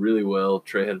played really well.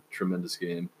 Trey had a tremendous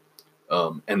game.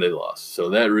 And they lost. So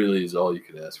that really is all you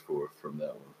could ask for from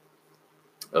that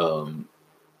one.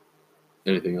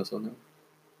 Anything else on that?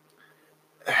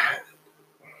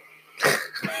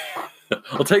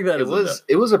 I'll take that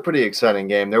It was a pretty exciting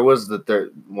game. There was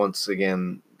once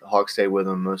again, Hawks stayed with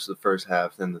them most of the first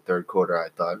half. Then the third quarter, I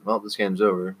thought, well, this game's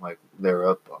over. Like, they were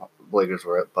up. Lakers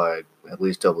were up by at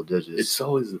least double digits. It's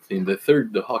always the theme.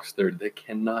 The Hawks third, they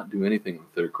cannot do anything in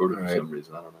the third quarter for some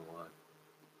reason. I don't know why.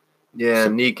 Yeah,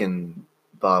 Neek and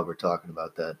Bob were talking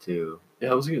about that too.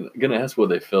 Yeah, I was gonna ask what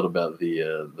they felt about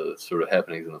the sort of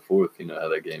happenings in the fourth. How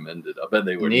that game ended. I bet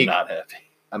they were not happy.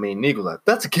 I mean, Neek was like,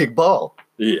 "That's a kick ball."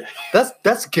 Yeah,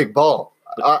 that's a kick ball.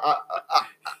 I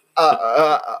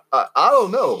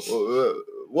don't know.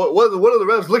 What are the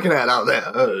refs looking at out there?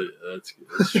 It's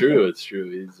true. It's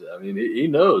true. He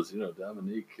knows.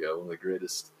 Dominique, one of the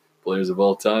greatest players of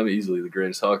all time, easily the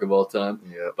greatest Hawk of all time.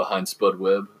 Yeah, behind Spud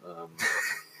Webb.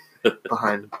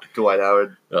 Behind Dwight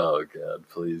Howard. Oh, God,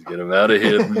 please get him out of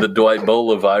here. The Dwight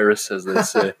Bola virus, as they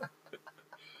say.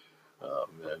 Oh,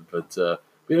 man. But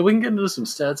yeah, we can get into some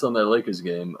stats on that Lakers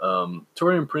game.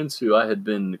 Taurean Prince, who I had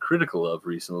been critical of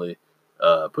recently,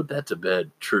 put that to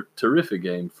bed. Terrific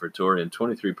game for Taurean.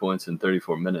 23 points in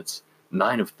 34 minutes.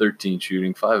 9 of 13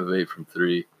 shooting. 5 of 8 from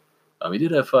 3. He did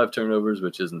have 5 turnovers,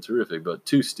 which isn't terrific, but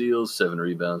 2 steals, 7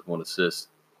 rebounds, 1 assist.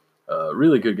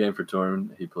 Really good game for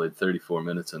Taurean. He played 34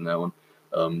 minutes in that one.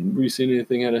 Were you seeing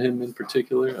anything out of him in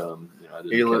particular? I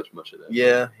didn't catch much of that.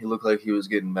 Yeah, he looked like he was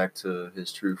getting back to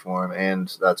his true form,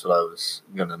 and that's what I was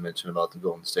going to mention about the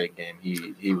Golden State game.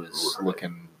 He was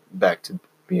looking back to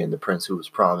being the Prince who was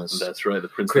promised. That's right, the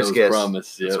Prince that was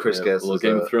promised. Yeah, Chris Guest. A little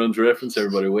Game of Thrones reference.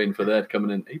 Everybody waiting for that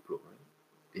coming in April, right?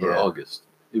 or August.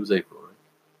 It was April,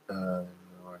 right?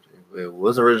 It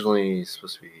was originally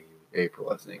supposed to be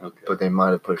April, I think. Okay. But they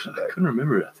might have pushed it back. I couldn't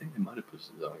remember it. I think they might have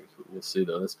pushed it to August. But we'll see,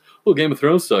 though. That's a little Game of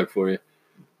Thrones talk for you.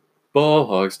 Ball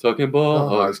hogs talking ball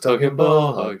hogs talking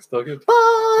ball hogs talking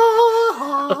ball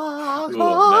hogs.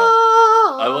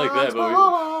 I like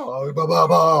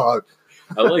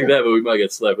that, but we might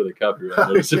get slapped with a copyright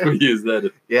notice if we use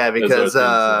that. Yeah, because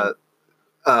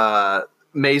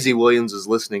Maisie Williams is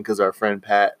listening because our friend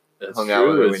Pat hung out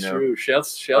with her. That's true.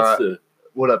 Shouts to...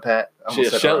 What up, Pat?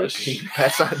 Pat's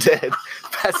not dead.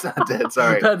 Pat's not dead.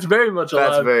 Sorry. Pat's very much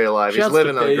alive. Pat's very alive. He's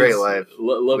living a great life. We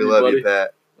love you,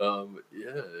 Pat.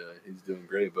 Yeah, he's doing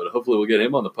great. But hopefully we'll get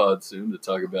him on the pod soon to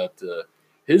talk about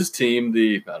his team,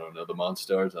 the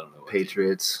Monstars. I don't know.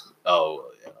 Patriots.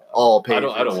 Oh, yeah. All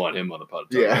Patriots. I don't want him on the pod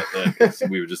to talk about that because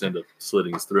we would just end up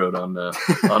slitting his throat on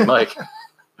Mike.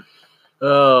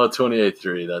 Oh,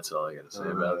 28-3. That's all I got to say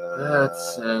about that.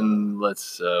 And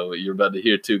you're about to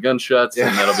hear 2 gunshots,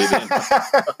 and that'll be the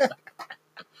end.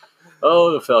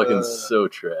 Oh, the Falcons so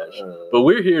trash. But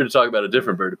we're here to talk about a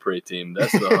different bird of prey team.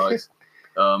 That's the Hogs.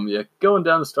 Going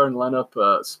down the starting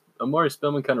lineup, Amari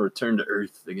Spellman kind of returned to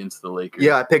earth against the Lakers.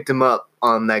 Yeah, I picked him up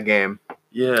on that game.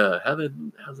 Yeah,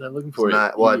 how's that looking for you?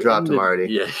 I dropped him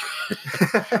already. Yeah.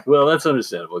 Well, that's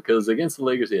understandable because against the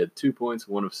Lakers, he had 2 points,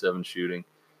 1 of 7 shooting.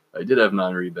 He did have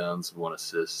 9 rebounds, 1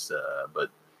 assist, but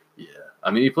yeah.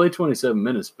 I mean, he played 27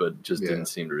 minutes, but just didn't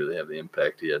seem to really have the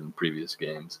impact he had in previous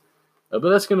games. But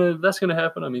that's gonna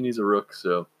happen. I mean, he's a rook,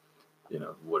 so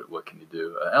what can you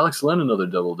do? Alex Len, another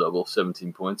double-double,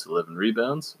 17 points, 11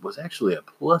 rebounds, was actually a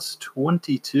plus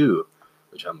 22,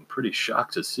 which I'm pretty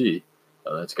shocked to see.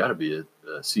 That's got to be a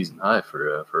season high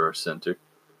for our center.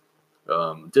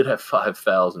 Did have 5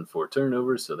 fouls and 4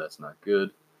 turnovers, so that's not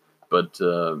good. But I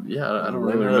don't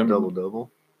really remember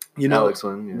double-double. Alex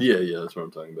Len, yeah, that's what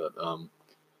I'm talking about.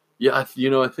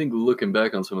 I think looking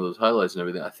back on some of those highlights and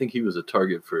everything, I think he was a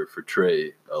target for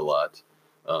Trey a lot.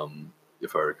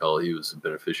 If I recall, he was a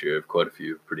beneficiary of quite a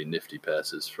few pretty nifty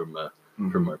passes from our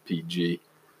PG.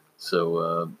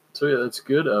 So that's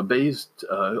good. Bays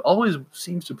always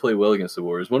seems to play well against the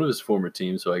Warriors. One of his former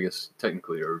teams, so I guess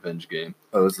technically a revenge game.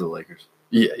 Oh, it's the Lakers.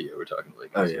 Yeah, we're talking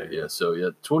Lakers. Oh, yeah.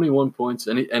 So 21 points,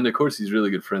 and of course he's really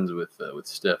good friends with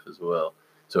Steph as well.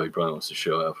 So he probably wants to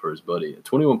show out for his buddy.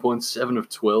 21 points, 7 of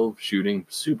 12 shooting,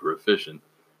 super efficient.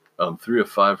 3 of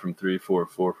 5 from 3, 4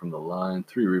 of 4 from the line,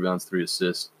 3 rebounds, 3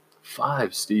 assists,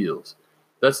 5 steals.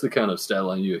 That's the kind of stat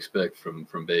line you expect from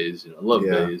Bays. I love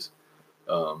Bays.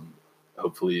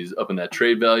 Hopefully he's up in that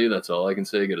trade value. That's all I can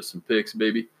say. Get us some picks,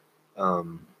 baby. I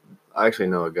actually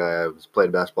know a guy. I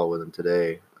played basketball with him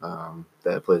today.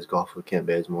 That plays golf with Kent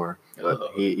Bazemore.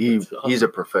 But he's a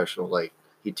professional. Like,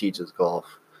 he teaches golf.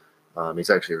 He's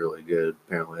actually really good.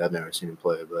 Apparently, I've never seen him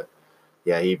play, but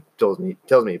yeah, he tells me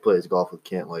he plays golf with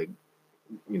Kent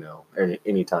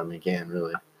anytime he can.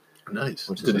 Really nice.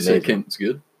 Did he say Kent's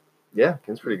good? Yeah,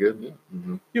 Kent's pretty good. Yeah.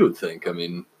 Mm-hmm. You would think. I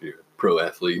mean, if you're a pro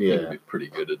athlete, you'd be pretty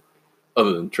good at.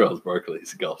 Other than Charles Barkley,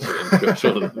 he's a golfer and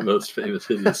one of the most famous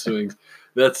hideous swings.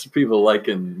 That's people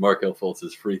liking Markelle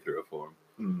Fultz's free throw form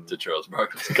to Charles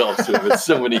Barkley's golf swing with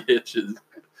so many hitches.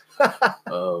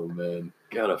 Oh man,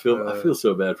 God, I feel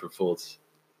so bad for Fultz.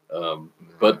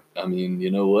 But I mean, you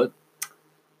know what?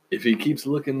 If he keeps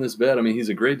looking this bad, I mean, he's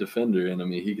a great defender, and I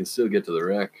mean, he can still get to the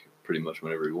rack pretty much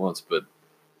whenever he wants. But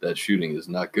that shooting is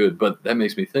not good. But that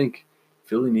makes me think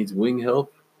Philly needs wing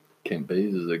help. Kent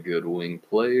Bays is a good wing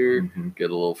player. Mm-hmm. Get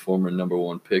a little former number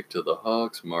 1 pick to the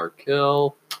Hawks,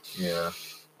 Markelle. Yeah,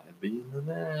 I'd be into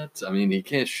that. I mean, he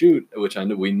can't shoot, which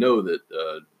we know that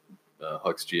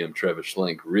Hawks GM Travis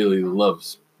Schlenk really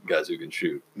loves guys who can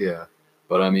shoot. Yeah,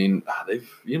 but I mean, they've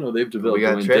developed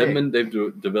Dwayne Dedmon. They've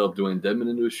developed Dwayne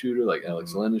Dedmon into a shooter. Like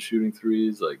Alex Len is shooting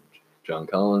threes. Like John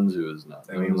Collins, who is not.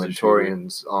 I mean, when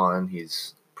Torian's on,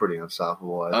 he's pretty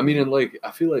unstoppable. I mean, and I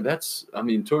feel like that's. I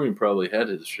mean, Torian probably had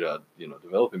his shot,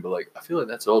 developing, but I feel like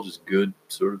that's all just good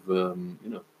sort of,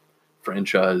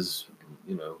 franchise,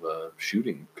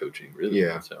 shooting coaching. Really,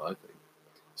 yeah. That's how I think.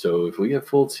 So if we get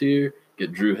Fultz here,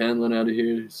 get Drew Hanlon out of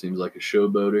here. Seems like a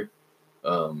showboater.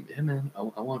 Yeah, man,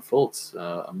 I want Fultz.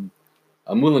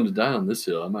 I'm willing to die on this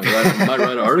hill. I might write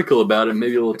an article about it.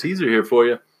 Maybe a little teaser here for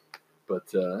you. But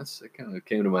that kind of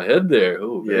came to my head there.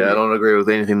 Oh, yeah, I don't agree with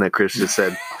anything that Chris just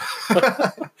said.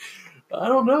 I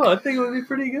don't know. I think it would be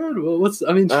pretty good. Well,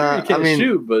 he can't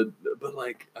shoot, but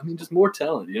just more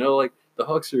talent. The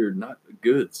Hawks are not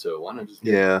good, so why not just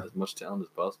get as much talent as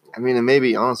possible? I mean, and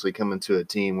maybe honestly coming to a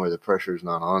team where the pressure's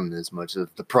not on as much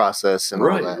of the process and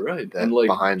all that. Right.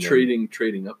 And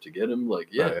trading up to get him,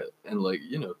 and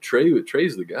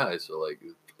Trey's the guy, so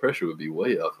pressure would be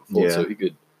way off of Fultz, so he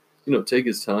could, take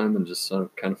his time and just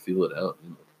kind of feel it out.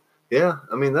 Yeah,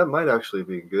 I mean that might actually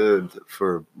be good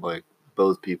for like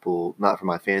both people, not for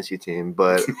my fantasy team,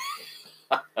 but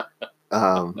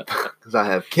because I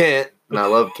have Kent and I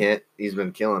love Kent, he's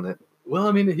been killing it. Well,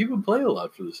 I mean, he would play a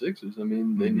lot for the Sixers. I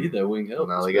mean, they need that wing help.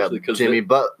 Now they got Jimmy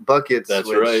Buckets. That's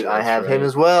which right. I have him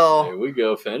as well. There we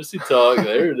go. Fantasy talk.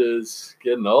 There it is.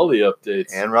 Getting all the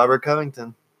updates. And Robert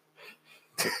Covington.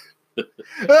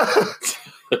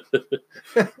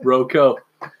 Rocco.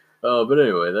 But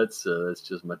anyway, that's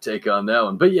just my take on that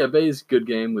one. But yeah, Bays, good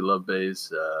game. We love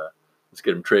Bays. Let's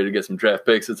get him traded, get some draft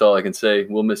picks. That's all I can say.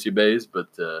 We'll miss you, Bays, but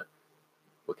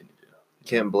what can you do?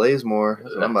 Can't blaze more.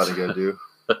 That's what I'm about to go do.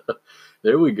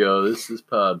 There we go. This is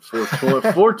pod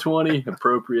 420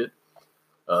 appropriate.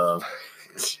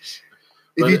 If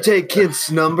you take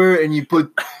Kent's number and you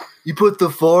put the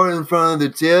 4 in front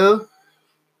of the 2,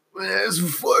 that's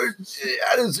 4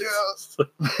 out of 0.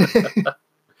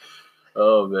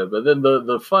 Oh man! But then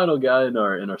the final guy in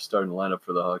our starting lineup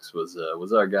for the Hawks was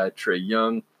our guy Trae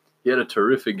Young. He had a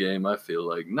terrific game. I feel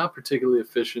like not particularly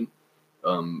efficient.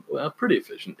 Pretty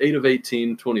efficient. 8 of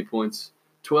 18, 20 points.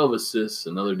 12 assists,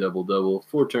 another double-double,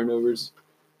 4 turnovers,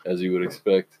 as you would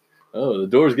expect. Oh, the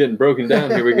door's getting broken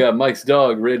down here. We got Mike's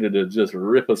dog ready to just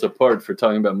rip us apart for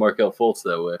talking about Markelle Fultz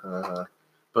that way.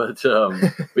 But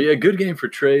yeah, good game for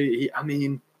Trae.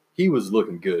 He was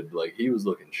looking good. Like, he was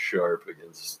looking sharp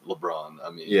against LeBron.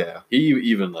 I mean, he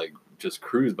even, just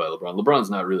cruised by LeBron. LeBron's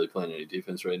not really playing any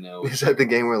defense right now. Is that the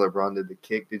game where LeBron did the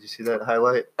kick? Did you see that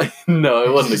highlight? No,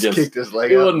 it wasn't against. Kicked his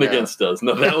leg it wasn't against us.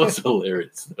 No, that was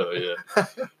hilarious though. Yeah,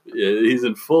 he's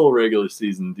in full regular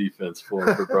season defense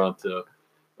form for Pronto.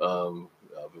 But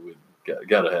we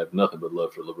got to have nothing but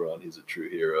love for LeBron. He's a true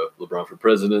hero. LeBron for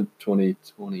president,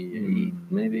 2028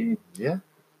 maybe. Yeah,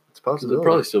 it's possible. They'll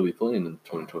probably still be playing in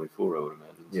 2024. I would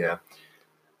imagine. Yeah,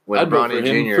 I'd vote for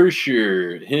him for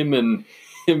sure. Him and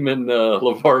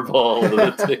LeVar Ball with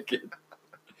a ticket.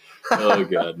 Oh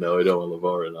God, no, I don't want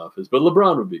LeVar in office, but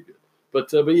LeBron would be good.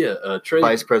 But yeah, Trae,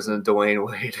 Vice President Dwayne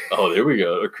Wade. Oh, there we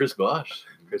go. Or Chris Bosh.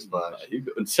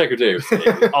 And Secretary of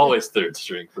State, always third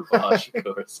string for Bosh, of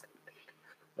course.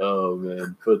 Oh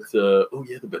man, but the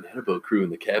Banana Boat crew in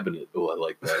the cabinet. Oh, I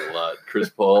like that a lot. Chris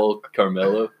Paul,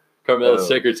 Carmelo,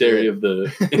 Secretary of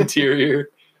the Interior.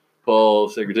 Paul,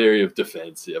 Secretary of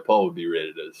Defense. Yeah, Paul would be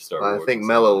ready to start. I think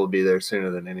Melo will be there sooner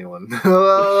than anyone. There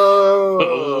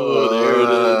it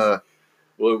is.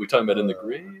 What are we talking about in the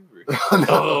grave?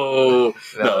 No,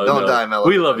 don't die, Melo.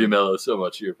 We love you, Melo, so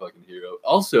much. You're a fucking hero.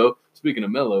 Also, speaking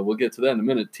of Melo, we'll get to that in a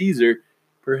minute. Teaser,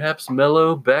 perhaps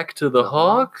Melo back to the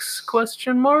Hawks? ?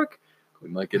 We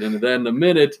might get into that in a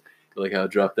minute. I like how I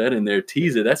dropped that in there.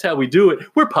 Teaser. That's how we do it.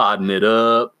 We're podding it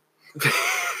up.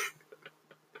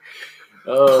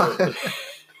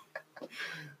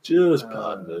 Just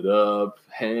podding it up,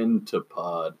 hand to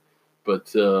pod.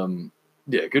 But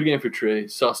yeah, good game for Trae.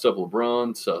 Sauced up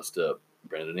LeBron, sauced up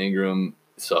Brandon Ingram,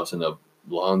 saucing up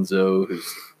Lonzo,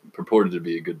 who's purported to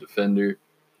be a good defender.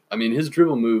 I mean, his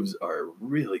dribble moves are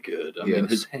really good. I mean,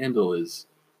 his handle is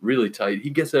really tight. He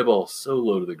gets that ball so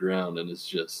low to the ground, and it's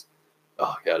just,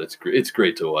 oh God, it's great. It's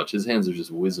great to watch. His hands are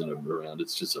just whizzing around.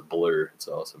 It's just a blur. It's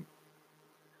awesome.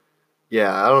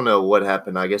 Yeah, I don't know what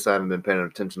happened. I guess I haven't been paying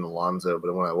attention to Lonzo,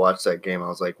 but when I watched that game, I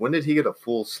was like, when did he get a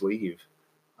full sleeve?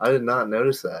 I did not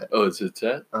notice that. Oh, is it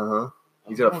that? Uh-huh.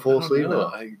 He's got a full sleeve now.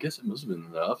 I guess it must have been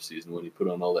in the offseason when he put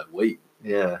on all that weight.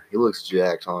 Yeah, he looks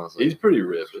jacked, honestly. He's pretty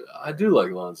ripped. I do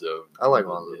like Lonzo. I like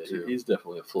Lonzo, too. He's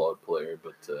definitely a flawed player,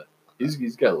 but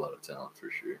he's got a lot of talent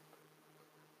for sure.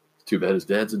 It's too bad his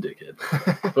dad's a dickhead.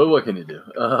 But what can you do?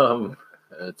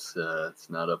 It's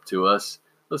not up to us.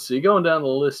 Let's see, going down the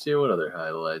list here, what other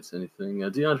highlights? Anything?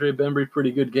 DeAndre Bembry,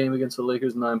 pretty good game against the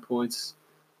Lakers, 9 points,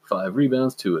 5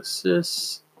 rebounds, 2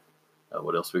 assists.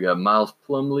 What else we got? Miles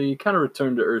Plumlee, kind of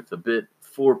returned to earth a bit,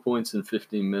 4 points in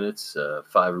 15 minutes,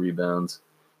 5 rebounds,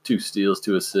 2 steals,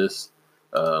 2 assists.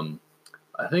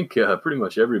 I think pretty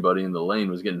much everybody in the lane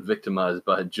was getting victimized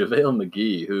by JaVale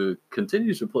McGee, who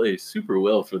continues to play super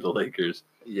well for the Lakers.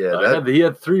 Yeah, he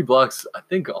had 3 blocks, I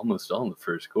think, almost all in the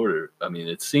first quarter. I mean,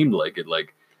 it seemed like it,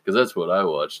 because that's what I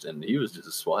watched, and he was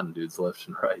just swatting dudes left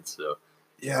and right. So,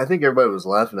 yeah, I think everybody was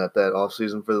laughing at that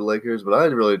offseason for the Lakers, but I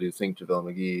really do think JaVale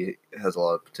McGee has a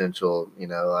lot of potential. You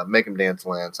know, make him dance,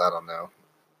 Lance. I don't know.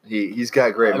 He's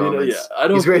got great moments.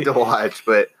 He's great to watch,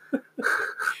 but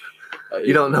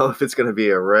you don't know if it's going to be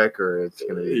a wreck or it's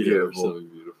going to be beautiful. Something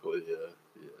beautiful, yeah.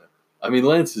 I mean,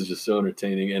 Lance is just so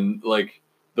entertaining, and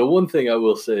the one thing I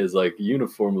will say is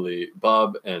uniformly,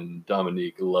 Bob and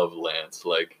Dominique love Lance.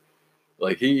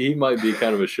 Like he might be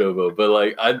kind of a showboat, but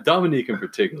like Dominique in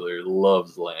particular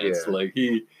loves Lance. Yeah. Like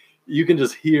you can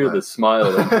just hear the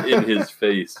smile in his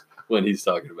face when he's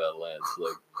talking about Lance.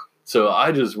 Like, so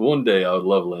one day I would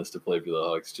love Lance to play for the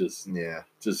Hawks. Just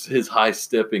his high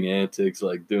stepping antics,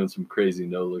 like doing some crazy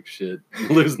no look shit,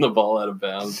 losing the ball out of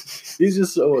bounds. He's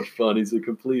just so much fun. He's a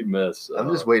complete mess. I'm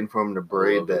just waiting for him to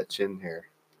braid that chin hair.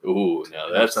 Ooh,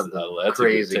 now that's a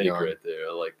good take right there.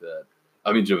 I like that.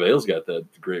 I mean, JaVale's got that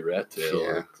great rat tail.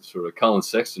 Yeah. Like sort of Colin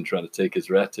Sexton trying to take his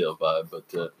rat tail vibe,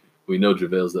 but we know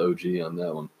JaVale's the OG on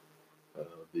that one.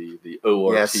 The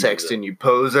ORT. Yeah, Sexton, you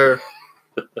poser.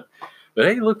 But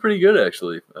hey, he looked pretty good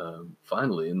actually.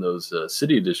 Finally, in those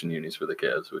City Edition unis for the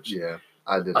Cavs, which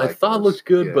I thought looked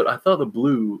good, but I thought the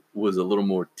blue was a little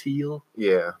more teal.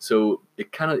 Yeah. So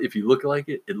it kind of, if you look like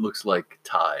it looks like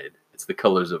Tide. It's the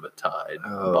colors of a Tide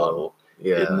bottle,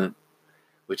 isn't it?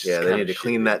 Which they need to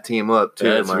clean that team up too.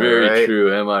 That's very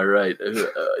true. Am I right?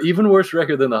 Even worse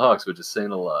record than the Hawks, which is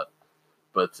saying a lot.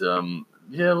 But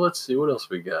let's see what else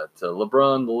we got.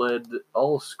 LeBron led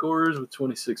all scorers with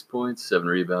 26 points, 7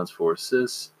 rebounds, 4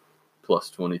 assists, plus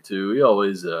 22. He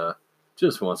always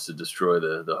just wants to destroy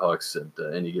the Hawks at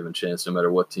any given chance, no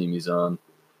matter what team he's on.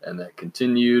 And that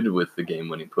continued with the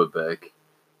game-winning putback,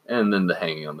 and then the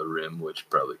hanging on the rim, which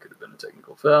probably could have been a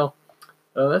technical foul.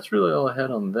 That's really all I had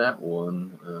on that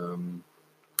one.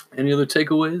 Any other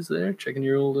takeaways there? Checking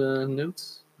your old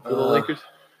notes for the Lakers?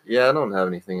 Yeah, I don't have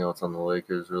anything else on the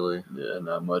Lakers really. Yeah,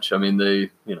 not much. I mean, they're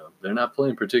not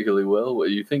playing particularly well.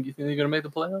 What you think they're going to make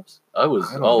the playoffs? I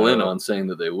was all in on saying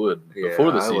that they would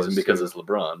before the season because it's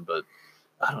LeBron, but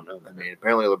I don't know. I mean,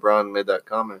 apparently LeBron made that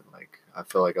comment. Like, I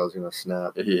feel like I was going to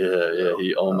snap. Yeah,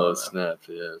 he almost snapped.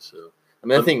 Yeah, so. I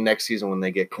mean, I think next season when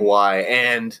they get Kawhi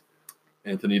and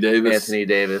Anthony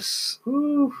Davis.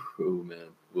 Ooh, man,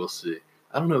 we'll see.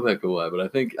 I don't know about Kawhi, but I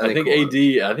think AD.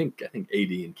 I think AD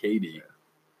and KD.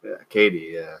 Yeah,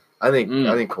 KD. Yeah, I think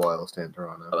Kawhi will stand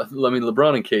Toronto. I mean,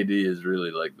 LeBron and KD is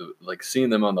really like seeing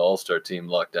them on the All-Star team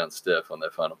lock down Steph on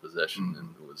that final possession,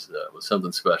 and it was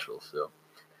something special. So,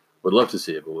 would love to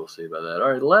see it, but we'll see about that.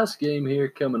 All right, the last game here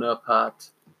coming up hot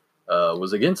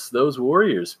was against those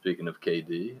Warriors. Speaking of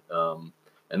KD.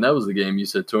 And that was the game you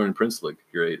said Taurean Prince looked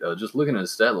great. Just looking at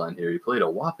his stat line here, he played a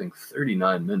whopping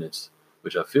 39 minutes,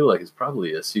 which I feel like is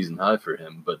probably a season high for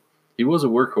him. But he was a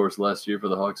workhorse last year for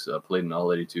the Hawks. Played in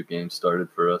all 82 games, started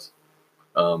for us.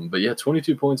 But yeah,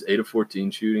 22 points, 8 of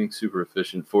 14 shooting, super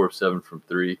efficient, 4 of 7 from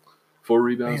 3, 4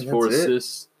 rebounds, 4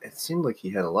 assists. It seemed like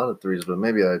he had a lot of threes, but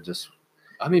maybe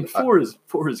I mean, 4 is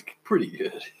pretty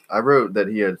good. I wrote that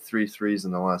he had 3 threes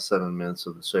in the last 7 minutes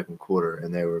of the second quarter,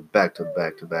 and they were back to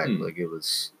back to back. Like it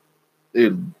was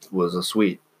a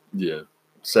sweet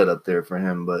setup there for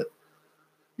him. But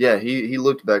yeah, he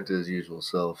looked back to his usual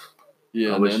self.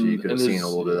 Yeah, I wish you could have seen a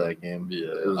little bit of that game. Yeah,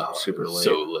 it was super late.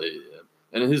 So late. Yeah,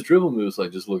 and his dribble moves,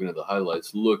 like just looking at the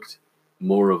highlights, looked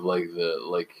more of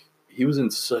he was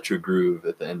in such a groove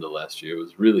at the end of last year. It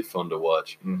was really fun to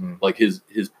watch. Mm-hmm. Like his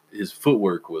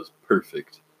footwork was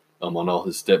perfect on all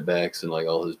his step backs and like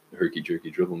all his herky-jerky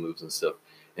dribble moves and stuff.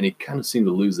 And he kind of seemed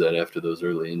to lose that after those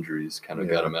early injuries, kind of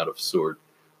got him out of sort.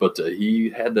 But he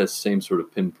had that same sort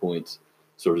of pinpoint,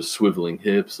 sort of swiveling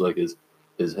hips, like his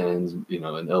hands,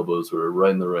 and elbows were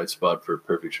right in the right spot for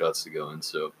perfect shots to go in.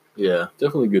 So yeah,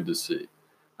 definitely good to see.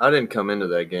 I didn't come into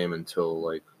that game until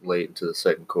like late into the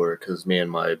second quarter because me and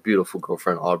my beautiful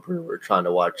girlfriend Aubrey were trying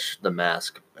to watch The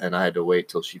Mask, and I had to wait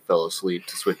till she fell asleep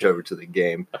to switch over to the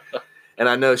game. And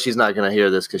I know she's not going to hear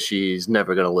this because she's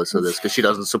never going to listen to this because she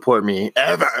doesn't support me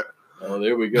ever. Oh,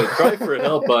 there we go. Cry for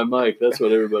help by Mike. That's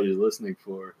what everybody's listening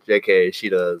for. JK, she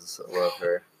does. I love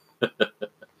her.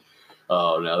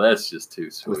 Oh, no, that's just too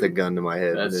sweet. With a gun to my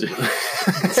head.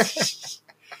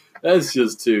 That's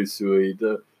just too sweet.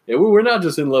 Yeah, we're not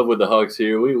just in love with the Hawks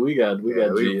here. We got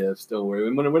GFs. Don't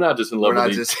worry. We're not just in love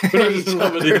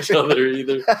with each other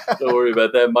either. Don't worry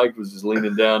about that. Mike was just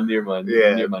leaning down near my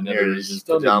nether regions.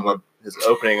 His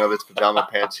opening of his pajama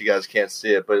pants. You guys can't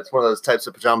see it, but it's one of those types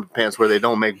of pajama pants where they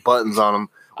don't make buttons on them.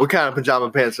 What kind of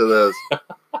pajama pants are those?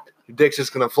 Your dick's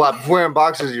just gonna flop. If wearing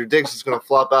boxers, your dick's just gonna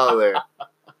flop out of there.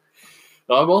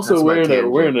 I'm also wearing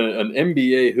an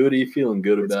NBA hoodie, feeling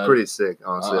good about it. It's pretty sick,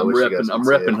 honestly. I'm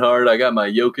repping hard. I got my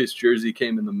Jokic jersey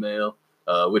came in the mail,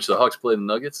 which the Hawks play the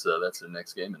Nuggets. That's their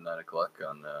next game at 9:00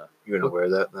 on. You gonna wear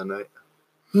that night?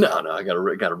 No, I gotta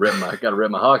rep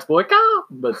my Hawks, boy.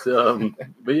 But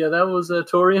yeah, that was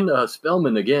Taurean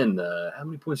Spellman again. How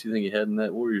many points do you think he had in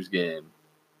that Warriors game?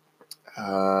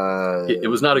 It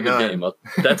was not a good game.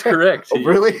 That's correct.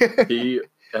 Really? He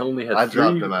only had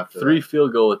three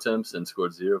field goal attempts and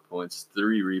scored 0 points,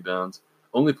 3 rebounds.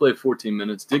 Only played 14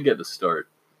 minutes. Did get the start,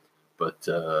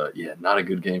 But, yeah, not a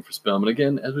good game for Spellman.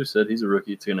 Again, as we said, he's a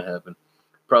rookie. It's going to happen.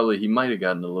 Probably he might have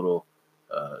gotten a little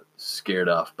scared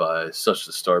off by such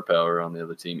the star power on the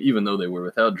other team, even though they were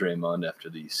without Draymond after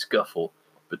the scuffle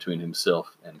between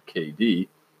himself and KD.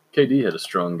 KD had a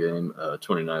strong game,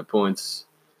 29 points,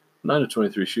 9 of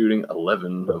 23 shooting,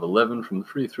 11 of 11 from the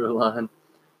free throw line.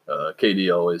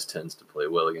 KD always tends to play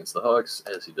well against the Hawks,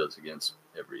 as he does against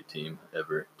every team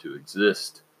ever to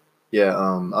exist. Yeah,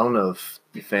 I don't know if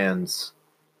the fans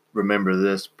remember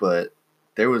this, but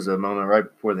there was a moment right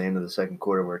before the end of the second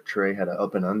quarter where Trey had an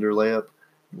up and under layup.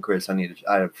 And Chris,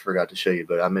 I forgot to show you,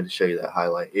 but I meant to show you that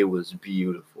highlight. It was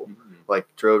beautiful. Mm-hmm. Like,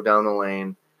 drove down the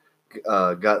lane,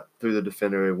 got through the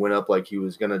defender, went up like he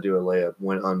was going to do a layup,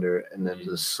 went under, and then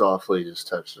just softly just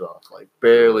touched it off. Like,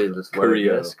 barely just let it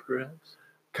go. Perhaps?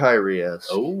 Kyrie-esque.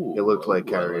 Oh. It looked like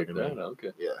Kyrie like to that. me.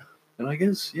 Okay. Yeah. And I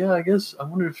guess I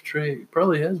wonder if Trey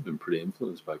probably has been pretty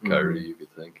influenced by Kyrie, Mm-hmm. you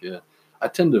could think, yeah. I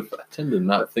tend to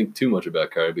not think too much about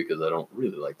Kyrie because I don't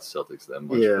really like the Celtics that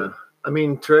much. Yeah. But I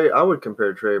mean, Trey, I would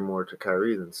compare Trey more to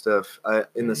Kyrie than Steph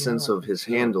in the sense of his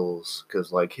handles,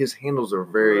 because, like, his handles are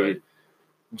very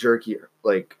jerky.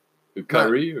 Like,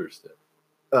 Kyrie or Steph?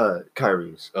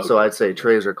 Kyrie's. Okay. So I'd say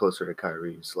Trey's are closer to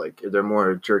Kyrie's. Like, they're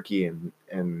more jerky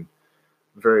and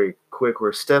very quick,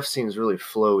 where Steph seems really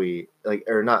flowy, like,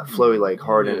 or not flowy like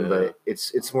Harden, but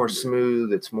it's more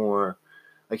smooth. It's more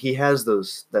like he has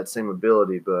that same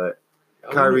ability, but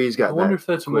Kyrie's got. I wonder if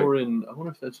that's more in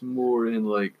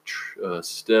like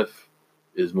Steph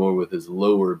is more with his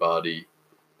lower body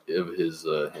of his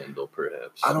handle,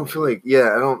 perhaps. I don't feel like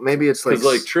maybe it's like because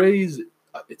like Trey's,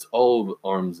 it's all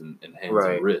arms and hands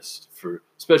and wrist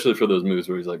especially for those moves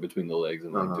where he's like between the legs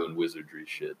and like doing wizardry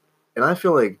shit. And I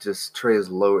feel like just Trey is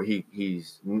lower.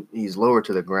 He's lower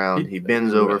to the ground. He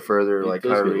bends over further, like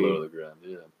Kyrie. Lower to the ground,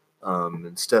 yeah.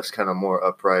 And Steph's kind of more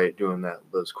upright, doing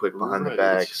those quick behind the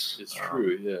backs. It's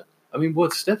true, yeah. I mean,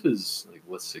 Steph is like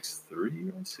 6'3",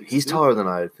 right? 6'2"? He's taller than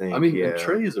I think. I mean, and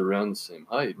Trey is around the same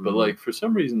height, but like for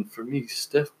some reason, for me,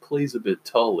 Steph plays a bit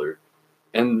taller,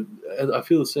 and I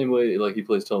feel the same way. Like he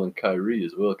plays taller than Kyrie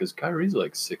as well, because Kyrie's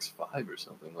like 6'5" or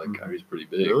something. Like Kyrie's pretty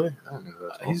big. Really? I don't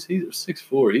know he's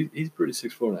 6'4". He's pretty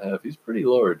 6'4.5". He's pretty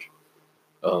large.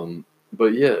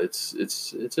 But yeah,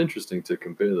 it's interesting to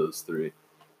compare those three.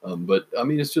 But I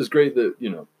mean, it's just great that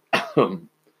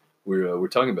we're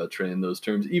talking about Trey in those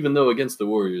terms, even though against the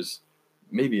Warriors,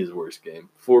 maybe his worst game.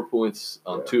 4 points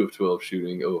on 2 of 12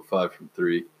 shooting, 0 of 5 from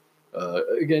 3.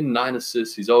 Again, 9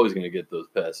 assists. He's always going to get those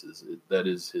passes. That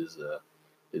is his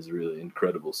really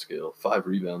incredible skill. 5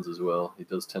 rebounds as well. He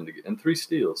does tend to get, and 3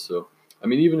 steals. So I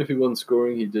mean, even if he wasn't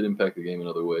scoring, he did impact the game in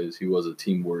other ways. He was a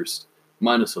team worst,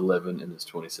 minus 11 in his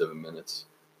 27 minutes.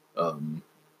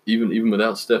 Even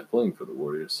without Steph playing for the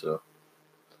Warriors. So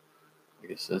I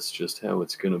guess that's just how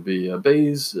it's going to be.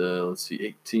 Bays, let's see,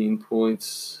 18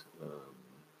 points.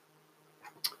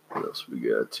 What else we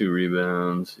got? 2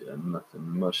 rebounds. Yeah,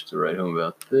 nothing much to write home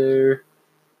about there.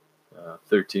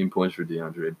 13 points for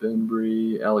DeAndre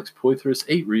Bembry. Alex Poitras,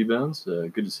 8 rebounds.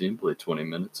 Good to see him play 20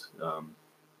 minutes.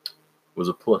 Was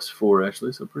a +4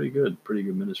 actually, so pretty good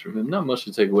minutes from him. Not much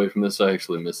to take away from this. I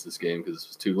actually missed this game because it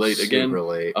was too late. Again,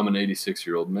 late. I'm an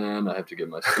 86-year-old man. I have to get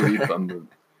my sleep. I'm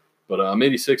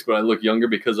 86, but I look younger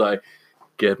because I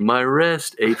get my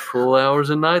rest. 8 full hours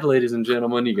a night, ladies and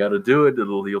gentlemen. You got to do it.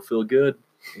 You'll feel good.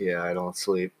 Yeah, I don't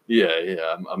sleep.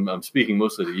 Yeah. I'm speaking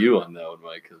mostly to you on that one,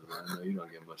 Mike, because I know you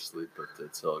don't get much sleep, but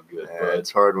it's all good. Yeah, it's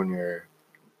hard when you're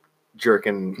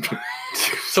jerking.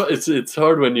 So it's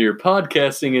hard when you're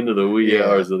podcasting into the wee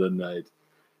hours of the night.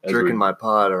 Jerking my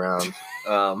pod around.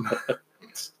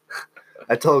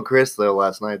 I told Chris, though,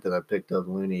 last night that I picked up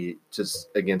Looney just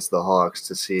against the Hawks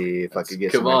to see if I could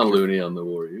get some extra, Looney on the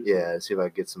Warriors. Yeah, see if I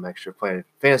could get some extra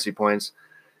fantasy points.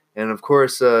 And, of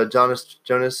course,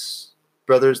 Jonas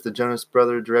Brothers, the Jonas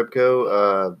Brother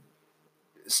Jerebko,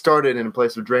 started in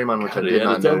place of Draymond, which I did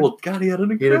not know. God, he had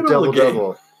an incredible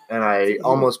double, and I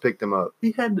almost picked him up.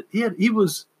 He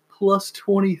was plus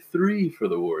 23 for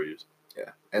the Warriors.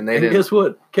 Yeah, and guess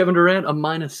what? Kevin Durant a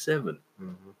 -7.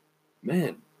 Mm-hmm.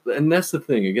 Man, and that's the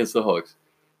thing against the Hawks.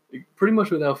 Pretty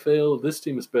much without fail, this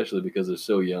team especially because they're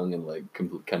so young and like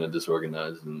kind of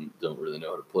disorganized and don't really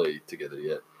know how to play together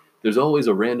yet. There's always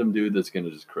a random dude that's going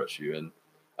to just crush you. And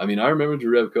I mean, I remember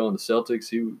Jerebko on the Celtics.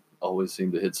 He always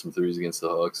seemed to hit some threes against the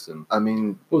Hawks. And I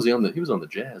mean, what was he on? He was on the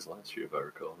Jazz last year, if I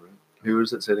recall, right? Who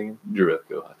was it sitting in?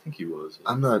 Jerebko. I think he was.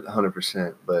 Yeah. I'm not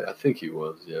 100%, but I think he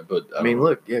was. Yeah, but I mean,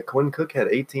 look, Quinn Cook had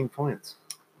 18 points.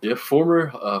 Yeah, former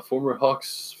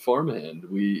Hawks farmhand.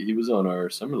 He was on our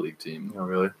summer league team. Oh,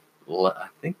 really? I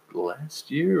think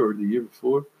last year or the year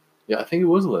before. Yeah, I think it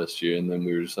was last year. And then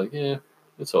we were just like,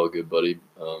 it's all good, buddy.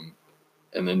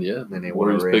 And then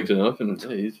Warriors picked it up, and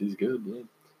he's good. Yeah.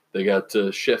 They got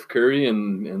Chef Curry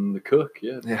and the cook.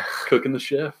 Yeah, cook and the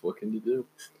chef. What can you do?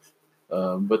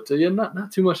 But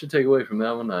not too much to take away from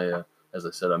that one. As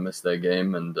I said, I missed that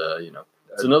game, and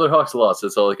it's another Hawks loss.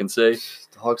 That's all I can say.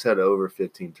 The Hawks had over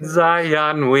 15 turnovers.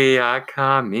 Zion, we are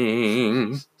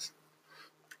coming.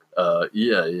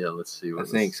 Let's see. I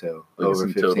think so. Over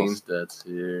 15 total stats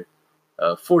here.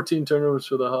 14 turnovers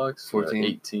for the Hawks. 14.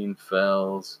 18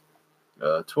 fouls.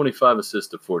 25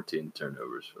 assists to 14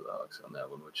 turnovers for the Hawks on that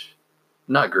one, which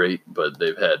not great, but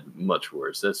they've had much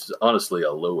worse. That's honestly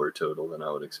a lower total than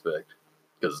I would expect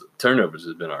because turnovers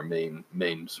has been our main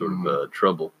sort of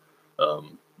trouble.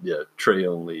 Trey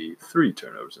only 3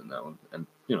 turnovers in that one, and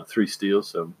 3 steals,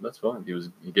 so that's fine. He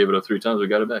gave it up 3 times, we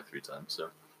got it back 3 times,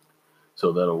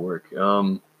 so that'll work.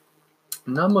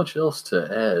 Not much else to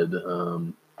add.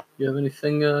 You have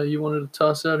anything you wanted to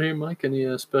toss out here, Mike?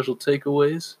 Any special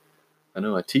takeaways? I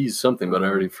know I teased something, but I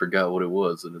already forgot what it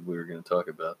was that we were going to talk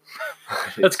about.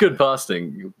 That's good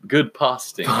posting. Good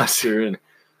posting. Posting.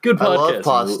 Good podcast. I love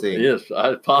posting. Yes,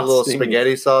 posting. A little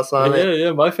spaghetti sauce on it.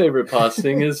 Yeah. My favorite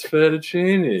posting is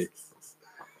fettuccine.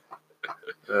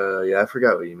 I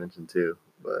forgot what you mentioned too,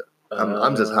 but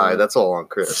I'm just high. That's all on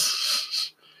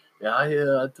Chris. I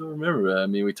don't remember. I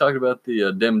mean, we talked about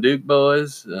the Dem Duke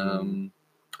boys.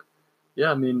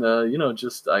 I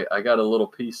got a little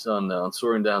piece on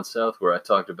Soaring Down South where I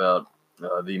talked about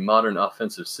the modern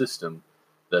offensive system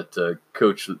that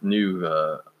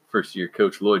first-year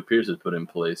coach Lloyd Pierce has put in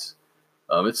place.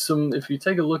 If you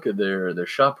take a look at their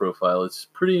shot profile, it's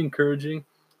pretty encouraging.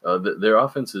 Their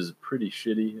offense is pretty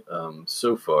shitty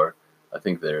so far. I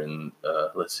think they're in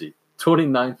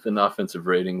 29th in offensive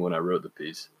rating when I wrote the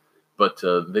piece, but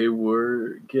they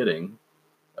were getting.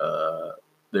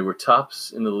 They were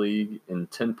tops in the league in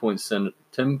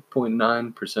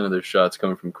 10.9% of their shots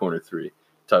coming from corner 3,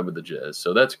 tied with the Jazz.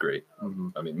 So that's great.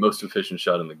 I mean, most efficient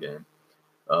shot in the game.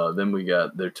 Then we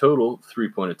got their total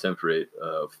 3-point attempt rate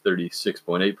of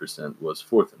 36.8% was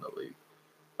 4th in the league,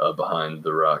 behind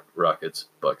the Rockets,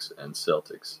 Bucks, and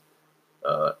Celtics.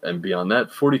 And beyond that,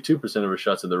 42% of her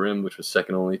shots at the rim, which was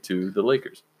second only to the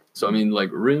Lakers. So, I mean, like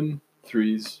rim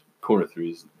threes, corner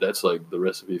threes, that's like the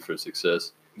recipe for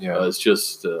success. Yeah, it's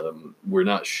just we're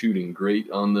not shooting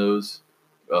great on those.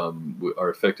 Our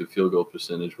effective field goal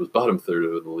percentage was bottom third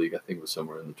of the league. I think it was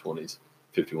somewhere in the 20s,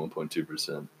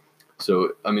 51.2%.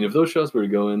 So, I mean, if those shots were to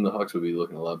go in, the Hawks would be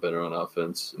looking a lot better on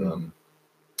offense. And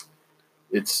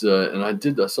I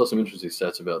saw some interesting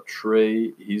stats about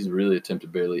Trey. He's really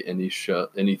attempted barely any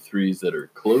threes that are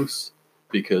close,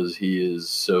 because he is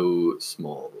so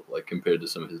small, like compared to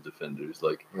some of his defenders.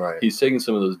 Like he's taking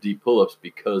some of those deep pull-ups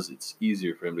because it's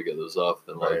easier for him to get those off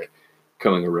than like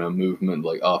coming around movement,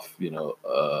 like off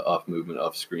movement,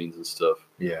 off screens and stuff.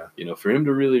 Yeah. For him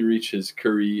to really reach his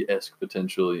Curry-esque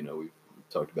potential, we've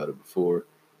talked about it before,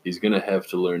 he's going to have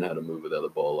to learn how to move without the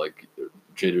ball. Like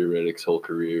J.J. Redick's whole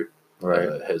career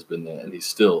has been that, and he's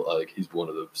still he's one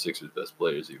of the Sixers' best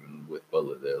players, even with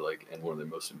Butler there, and one of their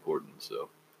most important. So.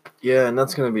 Yeah, and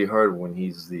that's going to be hard when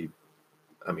he's the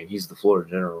floor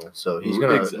general. So he's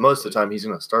going to most of the time he's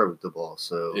going to start with the ball.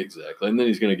 So exactly, and then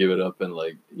he's going to give it up, and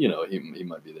he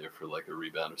might be there for like a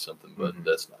rebound or something, but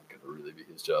that's not going to really be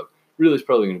his job. Really, it's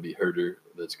probably going to be Herter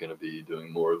that's going to be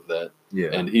doing more of that.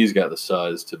 Yeah, and he's got the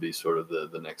size to be sort of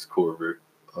the next Korver,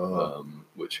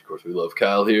 which of course we love.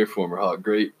 Kyle here, former Hawk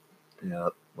great. Yeah,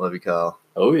 love you, Kyle.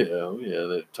 Oh yeah.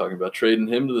 They're talking about trading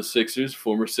him to the Sixers,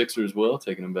 former Sixer as well,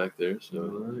 taking him back there.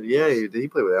 So he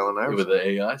played with Allen Iverson. With the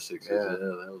AI Sixers. Yeah,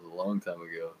 that was a long time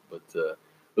ago. But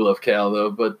we love Cal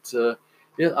though. But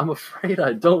I'm afraid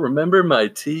I don't remember my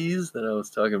tease that I was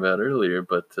talking about earlier.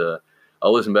 But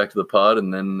I'll listen back to the pod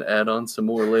and then add on some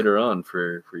more later on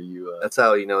for you. That's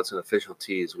how you know it's an official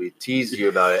tease. We tease you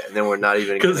about it, and then we're not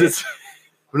even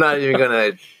I'm not even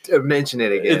going to mention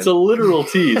it again. It's a literal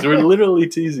tease. We're literally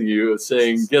teasing you,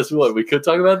 saying, guess what? We could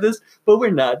talk about this, but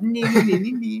we're not.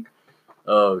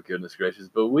 Oh, goodness gracious.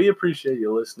 But we appreciate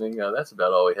you listening. That's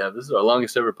about all we have. This is our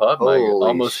longest ever pod, Mike.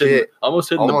 Almost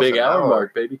hitting the big hour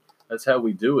mark, baby. That's how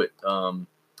we do it.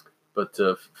 But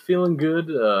feeling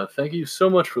good. Thank you so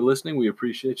much for listening. We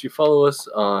appreciate you. Follow us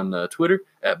on Twitter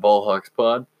at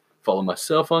BallHawksPod. Follow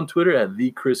myself on Twitter at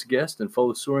TheChrisGuest, and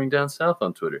follow Soaring Down South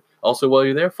on Twitter. Also, while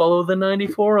you're there, follow the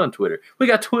 94 on Twitter. We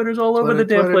got Twitters all over the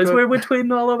damn place. We're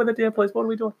tweeting all over the damn place. What are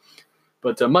we doing?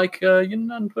 But Mike, you're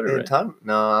not on Twitter, right?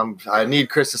 No, I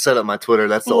need Chris to set up my Twitter.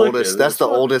 That's the oldest. That's the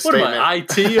oldest statement. What am I,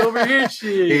 IT over here?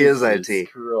 He is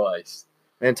IT. Christ.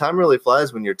 Man, time really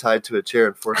flies when you're tied to a chair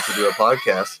and forced to do a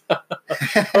podcast.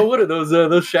 Oh, what are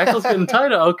those shackles getting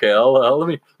tied? Okay, let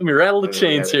me rattle the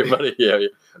chains here, buddy. Yeah,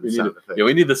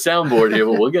 we need the soundboard here,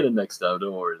 but we'll get it next time.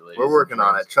 Don't worry, ladies. We're working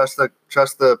on it. Trust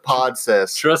the pod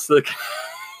says. Trust the.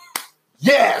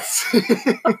 Yes.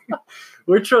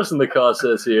 We're trusting the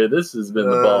process here. This has been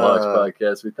the Ballhawks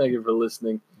podcast. We thank you for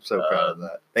listening. I'm so proud of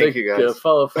that. Thank you guys.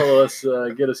 Follow us.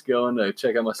 Get us going.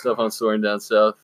 Check out my stuff on Soaring Down South.